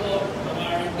inyo po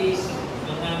mga artists,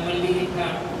 mga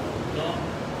malilika, no?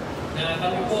 Na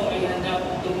kami po ay handa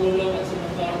pong tumulong at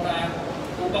sumuporta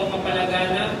upang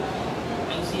mapalaganap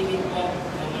ang sining po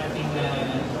ng ating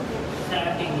sa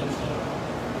ating lungsod.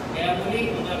 Kaya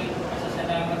muli, ang aking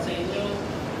pasasalamat sa inyo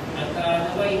at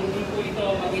naway hindi po ito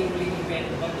maging muling event.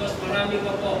 Pagkos marami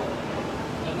pa po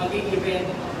na maging event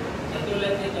na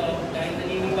tulad nito dahil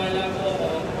naniniwala po ako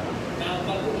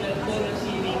pag-unlad po ng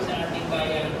sining sa ating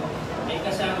bayan ay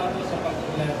kasama po sa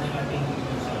pag-unlad ng ating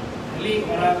lungsod. Muli,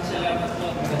 maraming salamat po.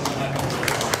 Magandang sa akin.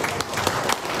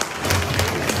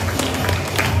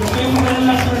 Kung kayo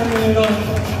mga Sir Aaron,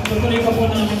 tutuloy pa po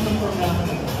namin itong programa.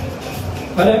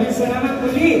 Maraming salamat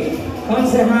muli,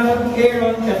 Konsehal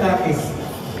Aaron Cataquiz.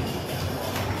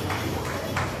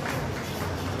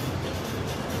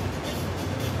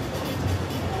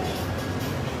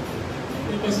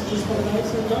 Messages for tonight,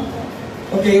 Sir John?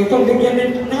 Okay, upang bigyan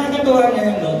din, nakakatuwa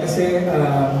ngayon, no? Kasi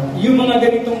yung mga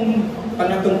ganitong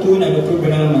panatuntunan o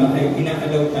programa ay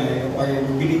inaalaw tayo or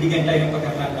binibigyan tayo ng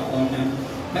pagkakataon na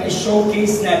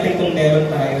ma-showcase natin kung meron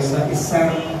tayo sa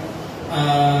isang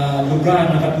lugar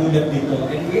na katulad dito.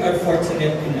 And we are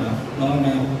fortunate enough, no,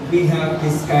 na we have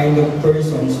this kind of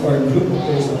persons or group of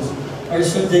persons, or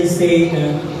should I say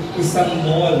na isang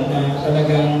mall na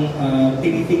talagang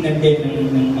tinitingnan din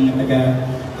ng mga taga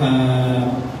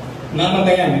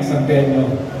mamamayan ng San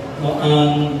Pedro, no,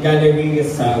 ang Galleria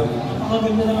South.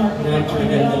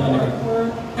 Napakaganda ng architecture.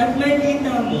 At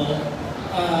makikita mo,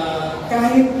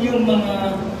 kahit yung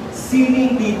mga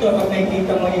sining dito, pag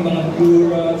nakikita mo yung mga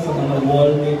mural sa mga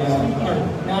wall nila,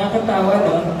 nakakatawa,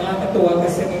 no? Nakakatuwa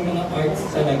kasi may mga arts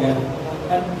talaga.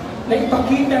 At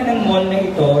naipakita ng mall na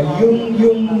ito,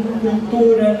 yung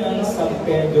kultura ng San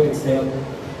Pedro itself.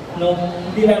 No,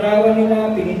 dilarawan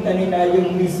nila, pininta nila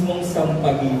yung mismong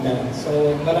sampagitan.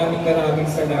 So maraming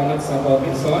salamat sa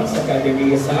Robinson, sa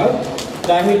Galleria South,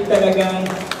 dahil talagang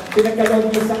pinagkaloob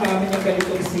niyo sa amin yung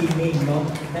ganitong sining, no,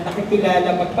 na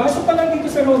nakikilala. Pagpasok pa lang dito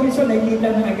sa Robinson,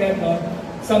 nakikita na agad, no,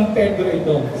 San Pedro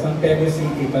ito, San Pedro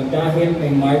City, dahil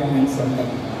may mark ng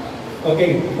sampagitan.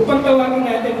 Okay, upang tawagin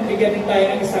natin, bigyan din tayo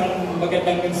ng isang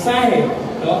magandang mensahe,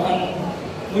 no,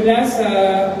 mula sa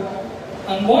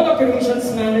ang Mall Operations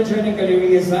Manager ng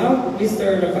Galleria South,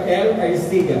 Mr. Alay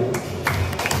Sigla.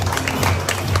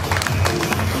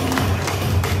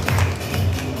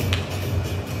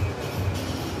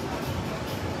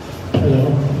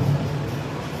 Hello.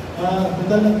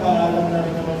 Total nagpaalam na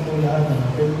rin naman po lahat.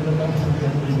 Pero ko naman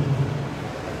sabihan rin.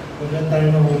 Huwag lang tayo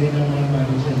mahuli ng mga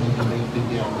manager na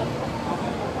naintindihan.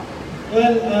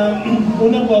 Well,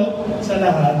 una po sa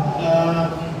lahat,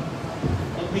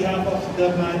 on behalf of the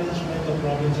management of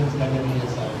Robinson Galleria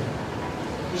South,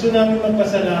 gusto namin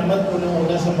magpasalamat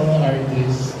unang-una sa mga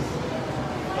artists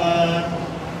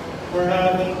for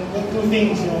having two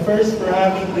things. You know, first, for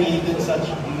having created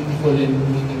such beautiful and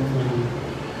meaningful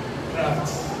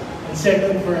crafts, and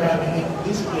second, for having it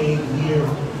displayed here,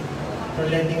 for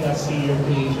letting us see your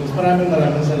creations. Maraming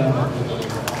salamat po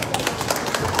talaga.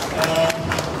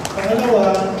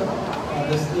 Pangalawa,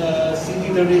 the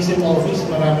City Tourism Office,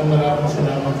 maraming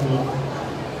salamat po.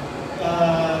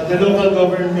 The local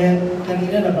government,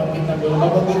 kanina nabanggit na po,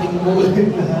 mabanggitin ko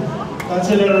ulit lahat.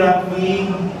 Councilor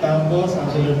Rafi Campos,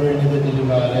 Councilor Bernadette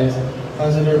Olivares,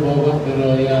 Councilor Bobot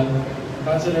Beroya,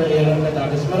 Councilor Aaron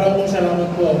Cataquiz, maraming salamat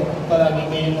po palagi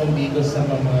kayo nandito sa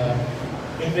mga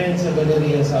events sa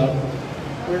Galleria South.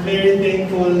 We're very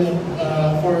thankful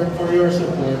for your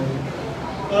support.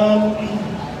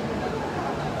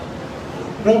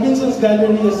 Robinson's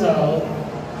Galleria South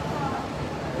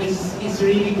is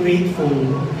really grateful,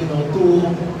 you know, to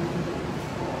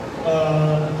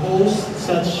host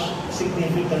such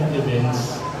significant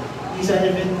events. These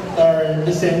events are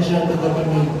essential to the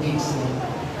communities,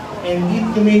 and these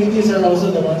communities are also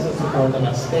the ones that support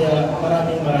us. Kaya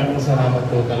maraming salamat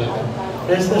po talaga.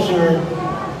 Rest assured,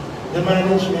 the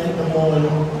management, the mall,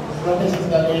 Robinson's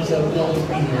Galleria South will always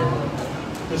be here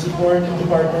to support and to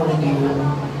partner with you,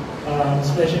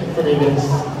 especially for events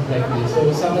like this. So,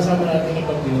 sama-sama natin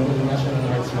ipag-deal with the National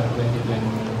Arts Month 2020.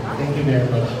 Thank you very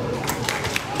much.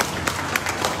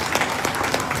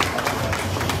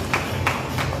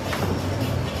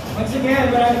 Once again,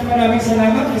 maraming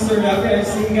salamat, Mr. Alay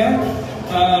Sigla,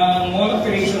 Mall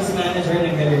Operations Manager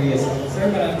ng Galleria South. Sir,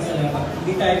 maraming salamat.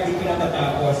 Hindi tayo dito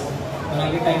natatapos.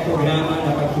 Marami tayong programa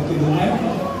na pagtutulungan.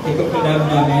 Iko-collab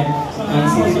namin ang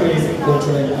City Tourism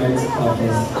Cultural Arts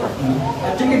Office.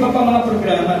 At yung iba pa mga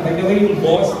programa, by the way, yung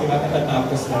boss, di ba,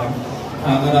 natatapos lang.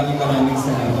 Maraming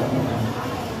salamat.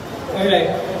 Alright,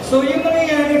 so yung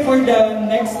mangyayari for the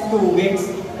next 2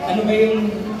 weeks, ano ba yung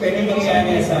pwede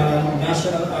mangyayari sa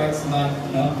National Arts Month,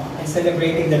 no? And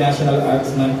celebrating the National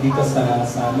Arts Month dito sa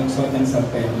lungsod ng San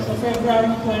Pedro. So February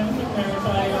 20, meron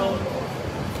tayo,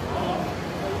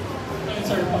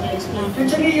 sir, paki-explain.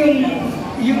 Actually,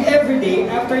 yung everyday,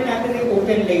 after natin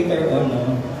i-open later on,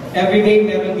 no? Everyday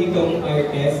meron ditong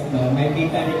artist, no? May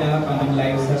kita nila parang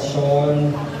live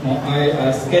session, no?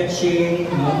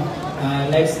 Sketching, no?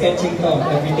 live sketching to,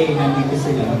 everyday nandito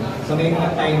sila. So may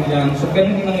mga time lang. So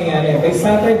ganun yung mangyayari. By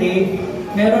Saturday,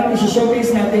 meron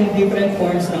isi-showcase natin different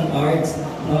forms ng arts.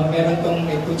 No? Meron tong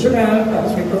may cultural,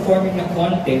 tapos may performing na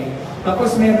content.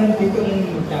 Tapos meron ditong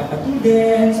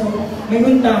magkakatuden. So may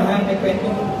muntahan, may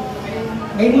kwentong,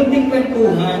 may munting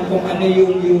kwentuhan kung ano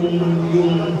yung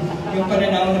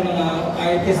pananaw ng mga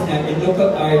artists natin,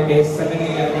 local artists sa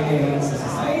nangyayari ngayon sa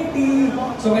society.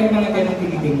 So may mga ganun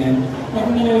tinitingnan.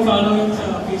 Bakit nila i-follow yun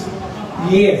sa Facebook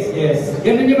account? Yes.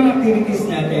 Ganun yung mga activities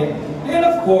natin. And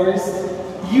of course,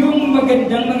 yung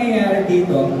magandang mangyayari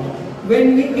dito,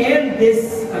 when we end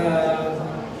this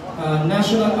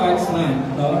National Arts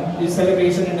Month, no? Yung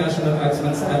celebration ng National Arts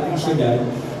Month sa ating syudad,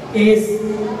 is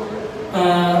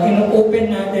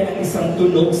ino-open natin ang isang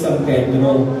tunog sa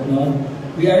Pedro. No?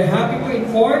 We are happy to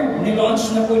inform,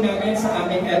 nilaunch na po namin sa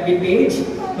aming FB page,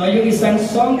 no, yung isang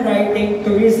songwriting,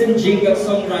 tourism jingle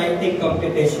songwriting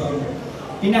competition.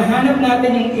 Hinahanap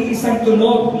natin yung iisang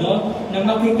tunog, no, na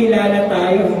makikilala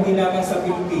tayo hindi naman sa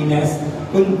Pilipinas,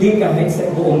 kundi kahit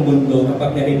sa buong mundo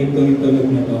kapag narinig ko yung tunog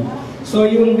na to. So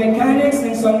yung mechanics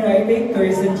ng songwriting,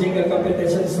 tourism jingle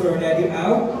competition is already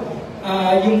out.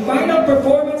 Yung final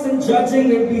performance and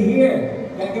judging will be here.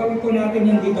 Gagawin po natin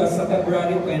yung dito sa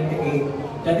February 28.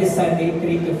 That is Sunday,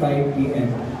 3 to 5 p.m.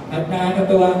 At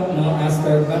nakakatawa, no,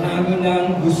 Aster, marami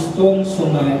nang gustong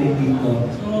sumali dito.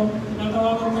 So,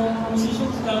 natawagan mo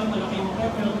musicians lang, malaking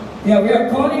pero... Yeah, we are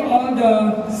calling on the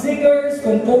singers,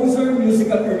 composer,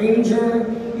 musical arranger,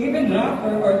 even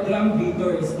rapper or drum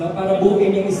beaters, no, para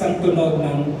buuin yung isang tunog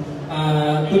ng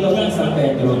San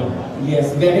Pedro.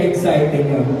 Yes, very exciting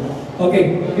yun.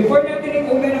 Okay, before natin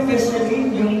i-open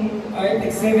officially yung art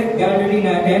exhibit gallery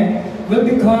natin, we'll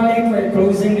be calling for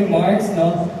closing remarks,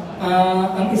 no?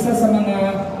 Ang isa sa mga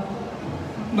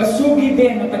masugi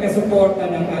din na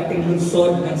taga-suporta ng ating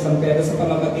lungsod ng San Pedro sa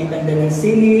pamamagitan din ng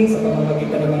singing, sa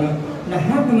pamamagitan ng mga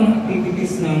lahat ng mga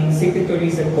activities ng City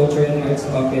Tourism, Culture and Arts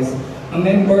Office. A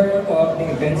member of the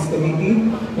Events Committee,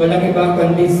 walang iba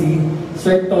kundi si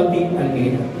Sir Toti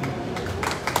Alay.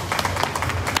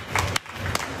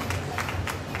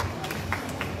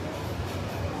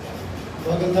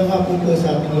 Magandang hapon po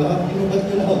sa ating lahat. Inubat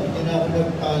nyo lahat, hindi na ako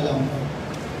nagpaalam.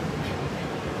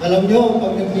 Alam nyo,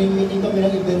 pag nag-meeting kami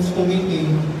ng Events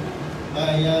Committee,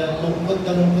 ay lungkot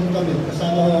na lungkot kami.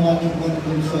 Kasama ko ang ating buong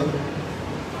lungsod.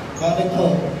 Bakit ho?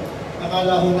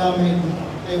 Akala ho namin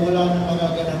ay wala nang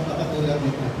magaganap na katulad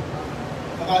nito.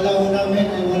 Akala ho namin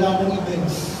ay wala nang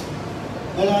events.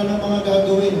 Wala nang mga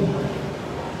gagawin.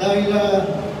 Dahil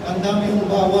ang dami hong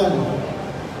bawal.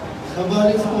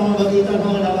 Sabalit sa pamamagitan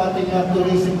ho ng ating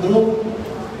tourism group,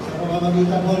 sa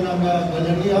pamamagitan ho ng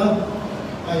galeria,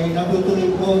 ay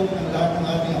natutuloy po ang lahat ng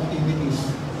ating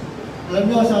activities.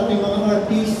 Alam nyo, sa ating mga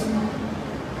artists,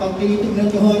 pag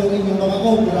tinitignan nyo ho yung inyong mga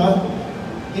obra,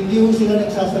 hindi ho sila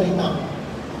nagsasalita.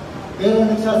 Pero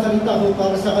ang nagsasalita ho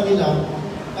para sa kanila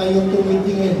ay yung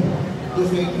tumitingin doon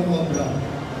sa inyong obra.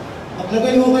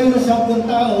 Maglagay ho kayo ng 10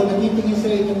 tao na titingin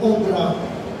sa inyong obra,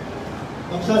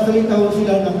 magsasalita ho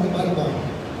sila ng iba-iba.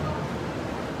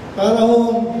 Para ho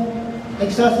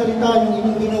nagsasalita yung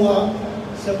inyong ginawa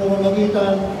sa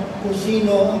pamamagitan kung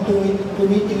sino ang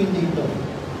tumitingin dito.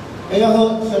 Kaya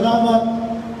ho, salamat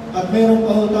at meron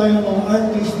pa ho tayong mga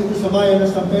artists dito sa bayan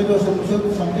ng San Pedro, sa Museo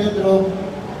ng San Pedro,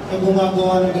 na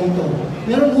gumagawa ng ganito.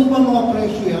 Meron ho ba mga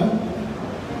presyo yan?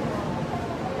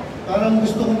 Parang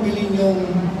gusto kong bilhin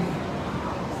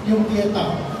yung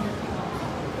Pieta.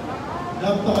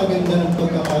 Napakaganda ng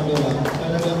pagkakagawa.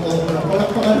 Talagang obra.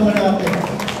 Palakpakan naman natin.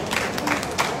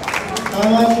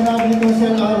 Tama sinabi ni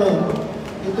Consel Aaron,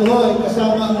 ito ho ay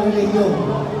kasama ang relihiyon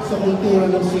sa kultura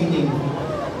ng sining.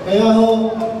 Kaya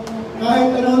ho, kahit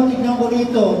anong tignan ko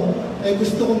rito, ay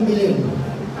gusto kong bilhin.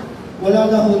 Wala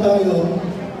na ho tayo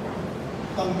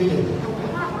pang bilhin.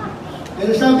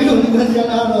 Pero sabi ko ni Consel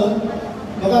Aaron,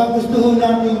 baka gusto ho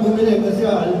natin bumili kasi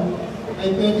ay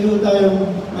pwede ho tayong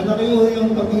malaki ho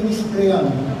yung pag-i-displayan.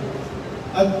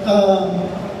 At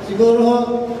siguro ho,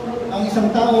 ang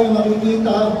isang tao ay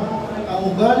makikita ang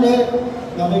ugali,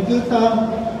 makikita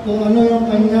kung ano yung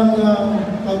kanyang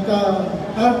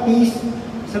pagka-artist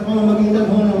sa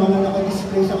pamamagitan ho ng mga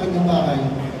nakadisplay sa kanyang bahay.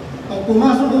 Pag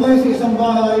pumasok ko kayo sa isang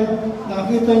bahay,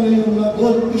 nakita nyo yung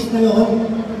gold piece na yun,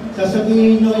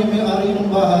 sasabihin nyo yung may-ari ng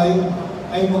bahay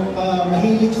ay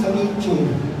mahilig sa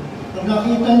nature. Pag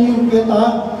nakita niyo yung Pieta,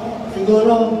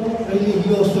 siguro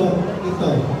religyoso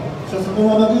ito. So sa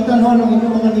pamamagitan ho ng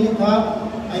inyong mga nilikha,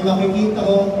 ay makikita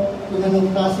ho kung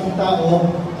anong klaseng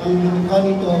tao ang nilikha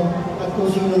nito at kung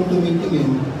sinong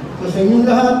tumitingin. So sa inyong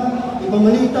lahat,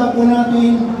 ipamalita po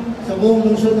natin sa buong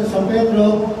lungsod ng San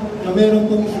Pedro na meron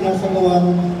pong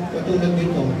isinasagawang katulad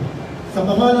nito. Sa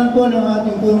pangalan po ng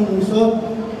ating punong lungsod,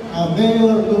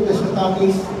 Mayor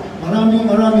Cataquiz,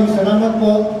 maraming salamat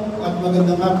po at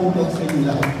magandang hapon po sa inyo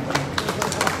lahat.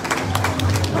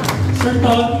 Sir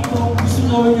Todd, kung gusto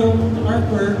nyo yung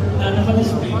artwork na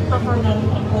naka-display, pwede po natin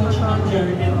approach ng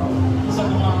Jeremy sa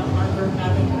mga artwork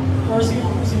natin. Or sige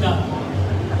po sila.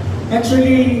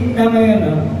 Actually, tama yan,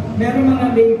 no? Meron mga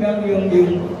label yung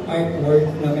artwork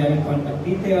na meron contact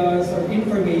details or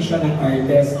information ng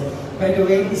artist. By the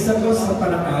way, isa to sa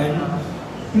paraan,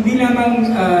 hindi lamang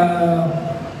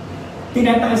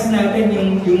tinataas natin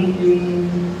yung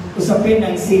usapin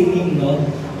ng sining, no?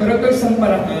 Pero ito isang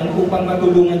paraan upang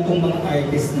matulungan itong mga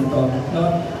artists na to, no?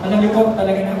 Alam niyo po,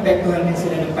 talaga naapektuhan din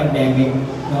sila ng pandemic,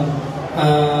 no?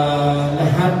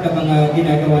 Lahat ng mga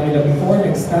ginagawa nila before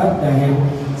nag-stop dahil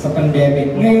sa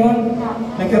pandemic. Ngayon,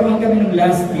 nagkaroon kami ng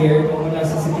last year mula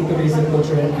sa City Tourism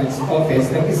Culture and Arts Office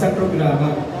ng isang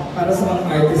programa para sa mga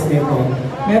artists nito.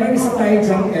 Meron isa tayo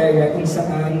diyang area kung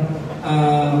saan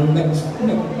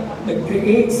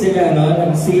nag-create sila, no,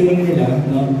 ng ceiling nila,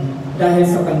 no, dahil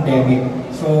sa pandemic.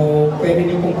 So, pwede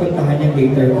niyo pong puntahan yan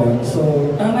later on.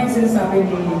 So, tama yung sinasabi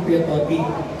ni Kuya Toti,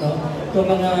 no? Itong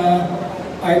mga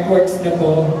artworks na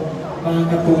po, mga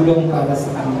katulong para sa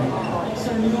kanila.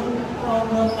 Sir, yung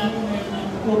program natin ngayon,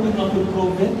 Coping Up with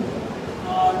COVID,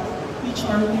 each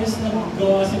artist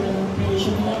naggawa sila ng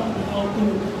creation nila how to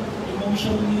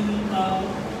emotionally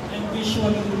and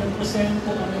visually represent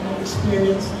kung ano yung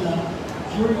experience nila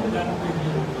during that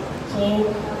period. So,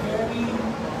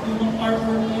 yung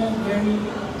artwork niya, very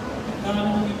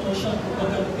nakakang emotion,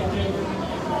 pagka-trigger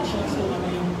ng emotion, so ano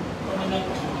yung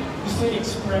gusto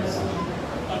i-express yung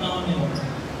panahon niya.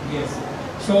 Yes.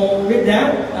 So with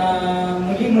that,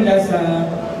 mula sa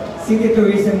City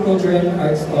Tourism Culture and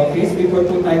Arts Office, before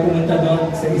po tayo pumunta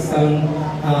doon sa isang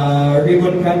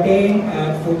ribbon cutting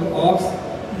at photo ops,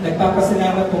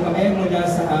 nagpapasalamat po kami mula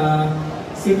sa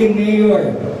City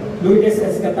Mayor Lourdes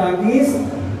Cataquiz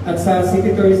at sa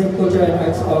City Tourism Culture and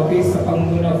Arts Office sa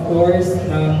pangunguna of course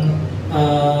ng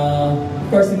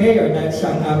Mayor dahil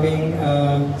siya ang aming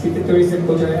City Tourism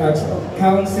Culture and Arts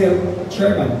Council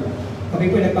Chairman. Kami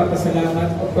po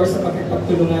nagpapasalamat of course sa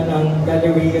pakipagtulungan ng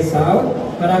Galleria South.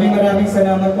 Maraming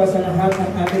salamat po sa lahat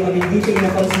ng ating magigiting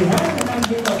na konsihan na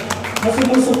nandito na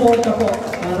sumusuporta po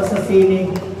para sa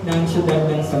sining ng siyudad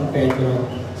ng San Pedro.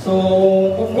 So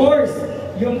of course,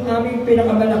 yung aming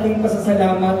pinakamalaking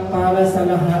pasasalamat para sa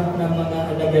lahat ng mga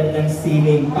alagad ng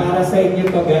sining. Para sa inyo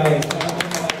to guys.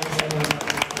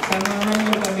 Samahan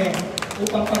nyo kami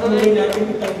upang patuloy natin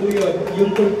itaguyod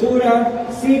yung kultura,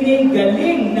 sining,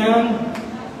 galing ng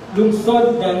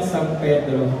lungsod ng San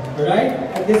Pedro.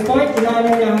 Alright? At this point,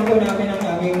 inaalalahan po namin ang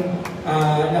aming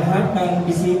lahat ng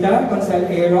bisita, Consel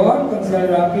Aaron, Consel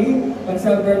Rafi,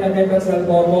 Consel Bernadette, Consel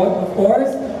Bobot, of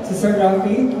course, si Sir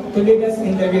Rafi, to lead us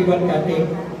in the ribbon cutting.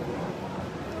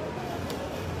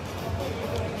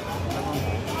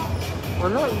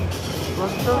 Wala eh.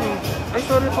 Basta eh. Ay,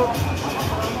 sorry po.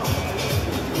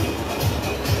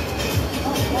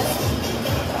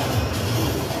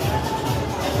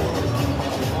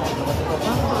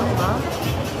 Ano ba?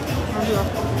 Hindi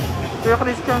ako. Kuya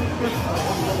Christian, please.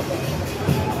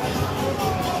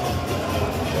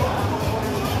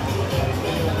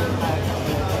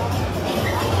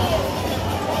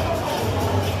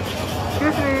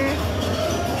 Excuse me.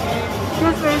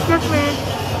 Excuse me.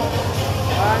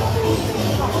 1, 2,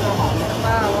 3.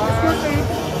 Excuse me.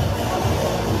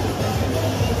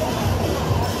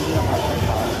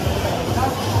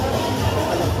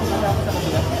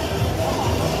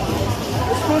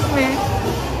 Excuse me.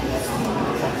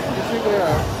 Excuse me, kuya.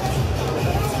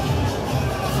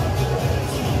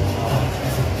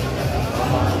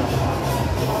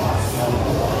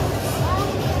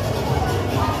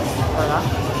 Wala?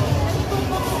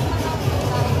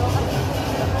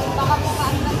 Baka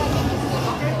bukaan na sa inyo.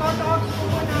 Okay, photo.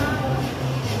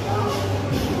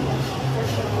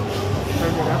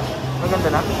 Pwede na? Maganda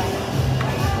na?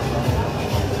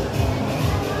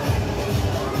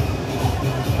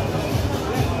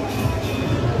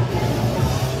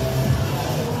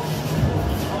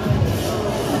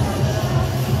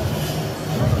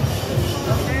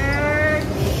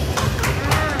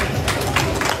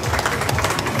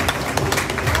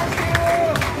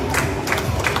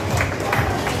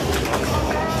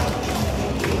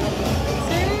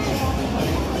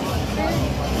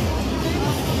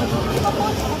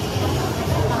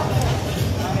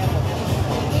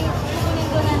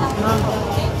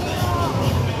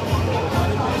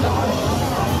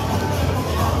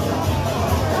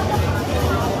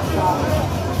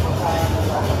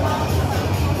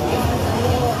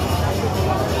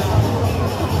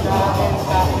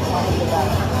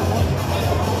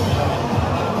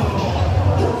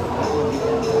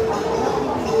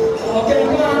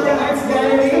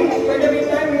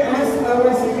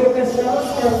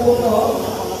 or photo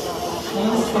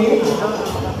ng stage.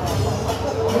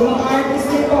 Yung mga artist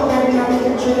nito, pwede namin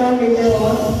picturean later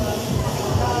on.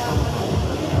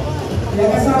 Yan,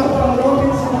 kasama po ang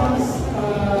Robinson's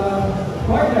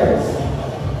partners.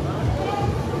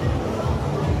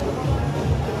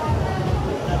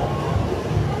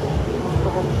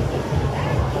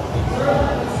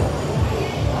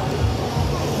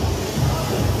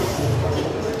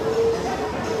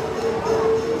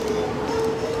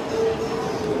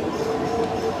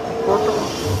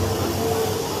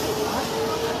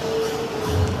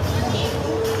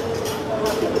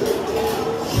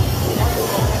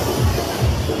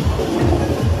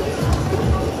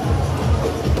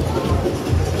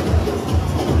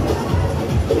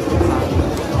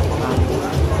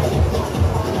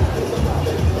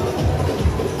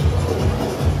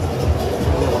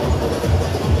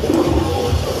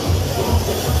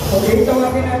 Okay,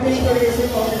 tawagin natin yung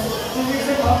tourism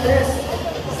office.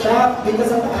 Stop dito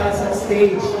sa taas, sa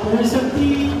stage. There's a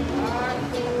team.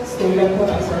 Stay lang po,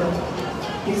 sir.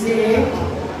 PCA.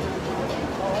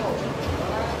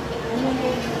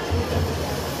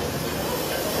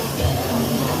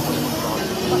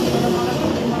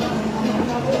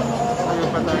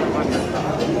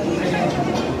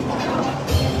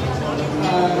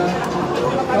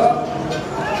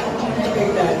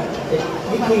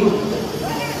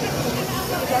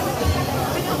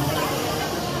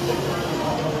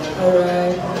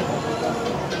 Alright.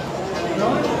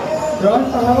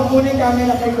 Ron, pahawak muna yung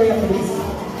camera kay Kuya Chris.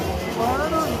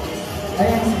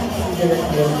 Ayan,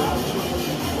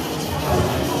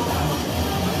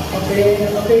 okay,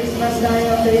 face mask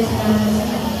tayo, face mask.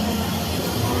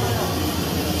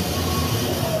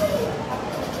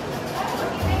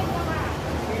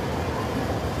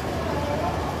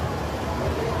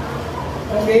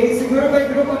 Okay, siguro may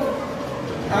group of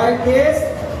artists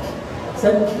sa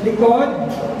likod,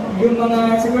 yung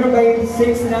mga siguro by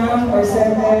 6 lang or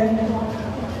 7.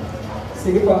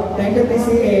 Sige po, thank you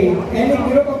PCA. Any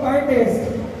group of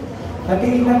artists,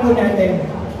 hatiin lang po natin.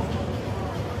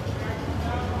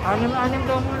 Anim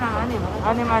daw muna, anim.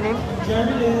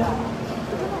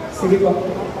 Sige po.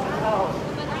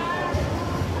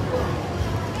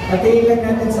 Hatiin lang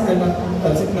natin sa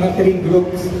mga 3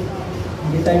 groups.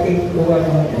 Hindi tayo kayo kuha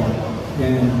naman.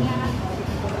 Yan.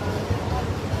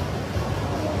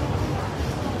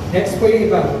 Next po yung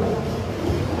iba.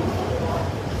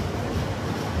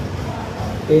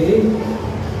 Okay.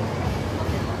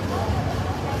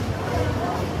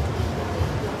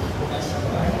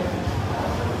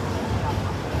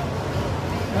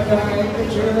 Alright,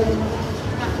 picture.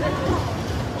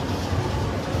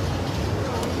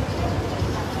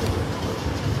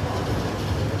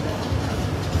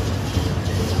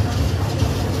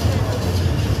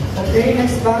 Okay,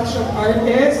 next batch of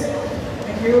artists.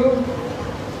 Thank you.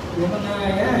 Yung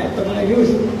mga, ito mga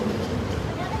youth.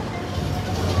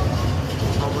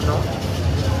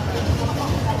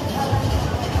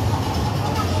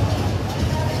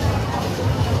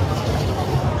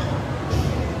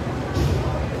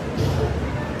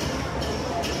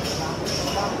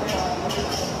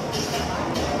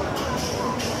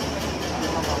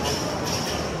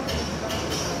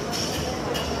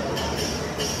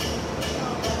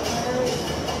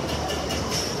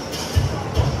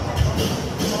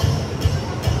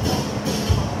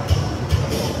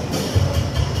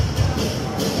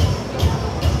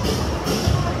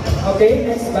 Okay,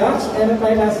 next batch. Meron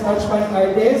tayo last batch pa ng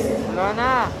artist. Wala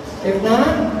na. If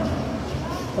not,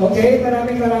 okay,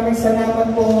 maraming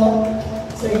salamat po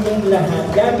sa inyong lahat.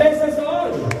 God bless us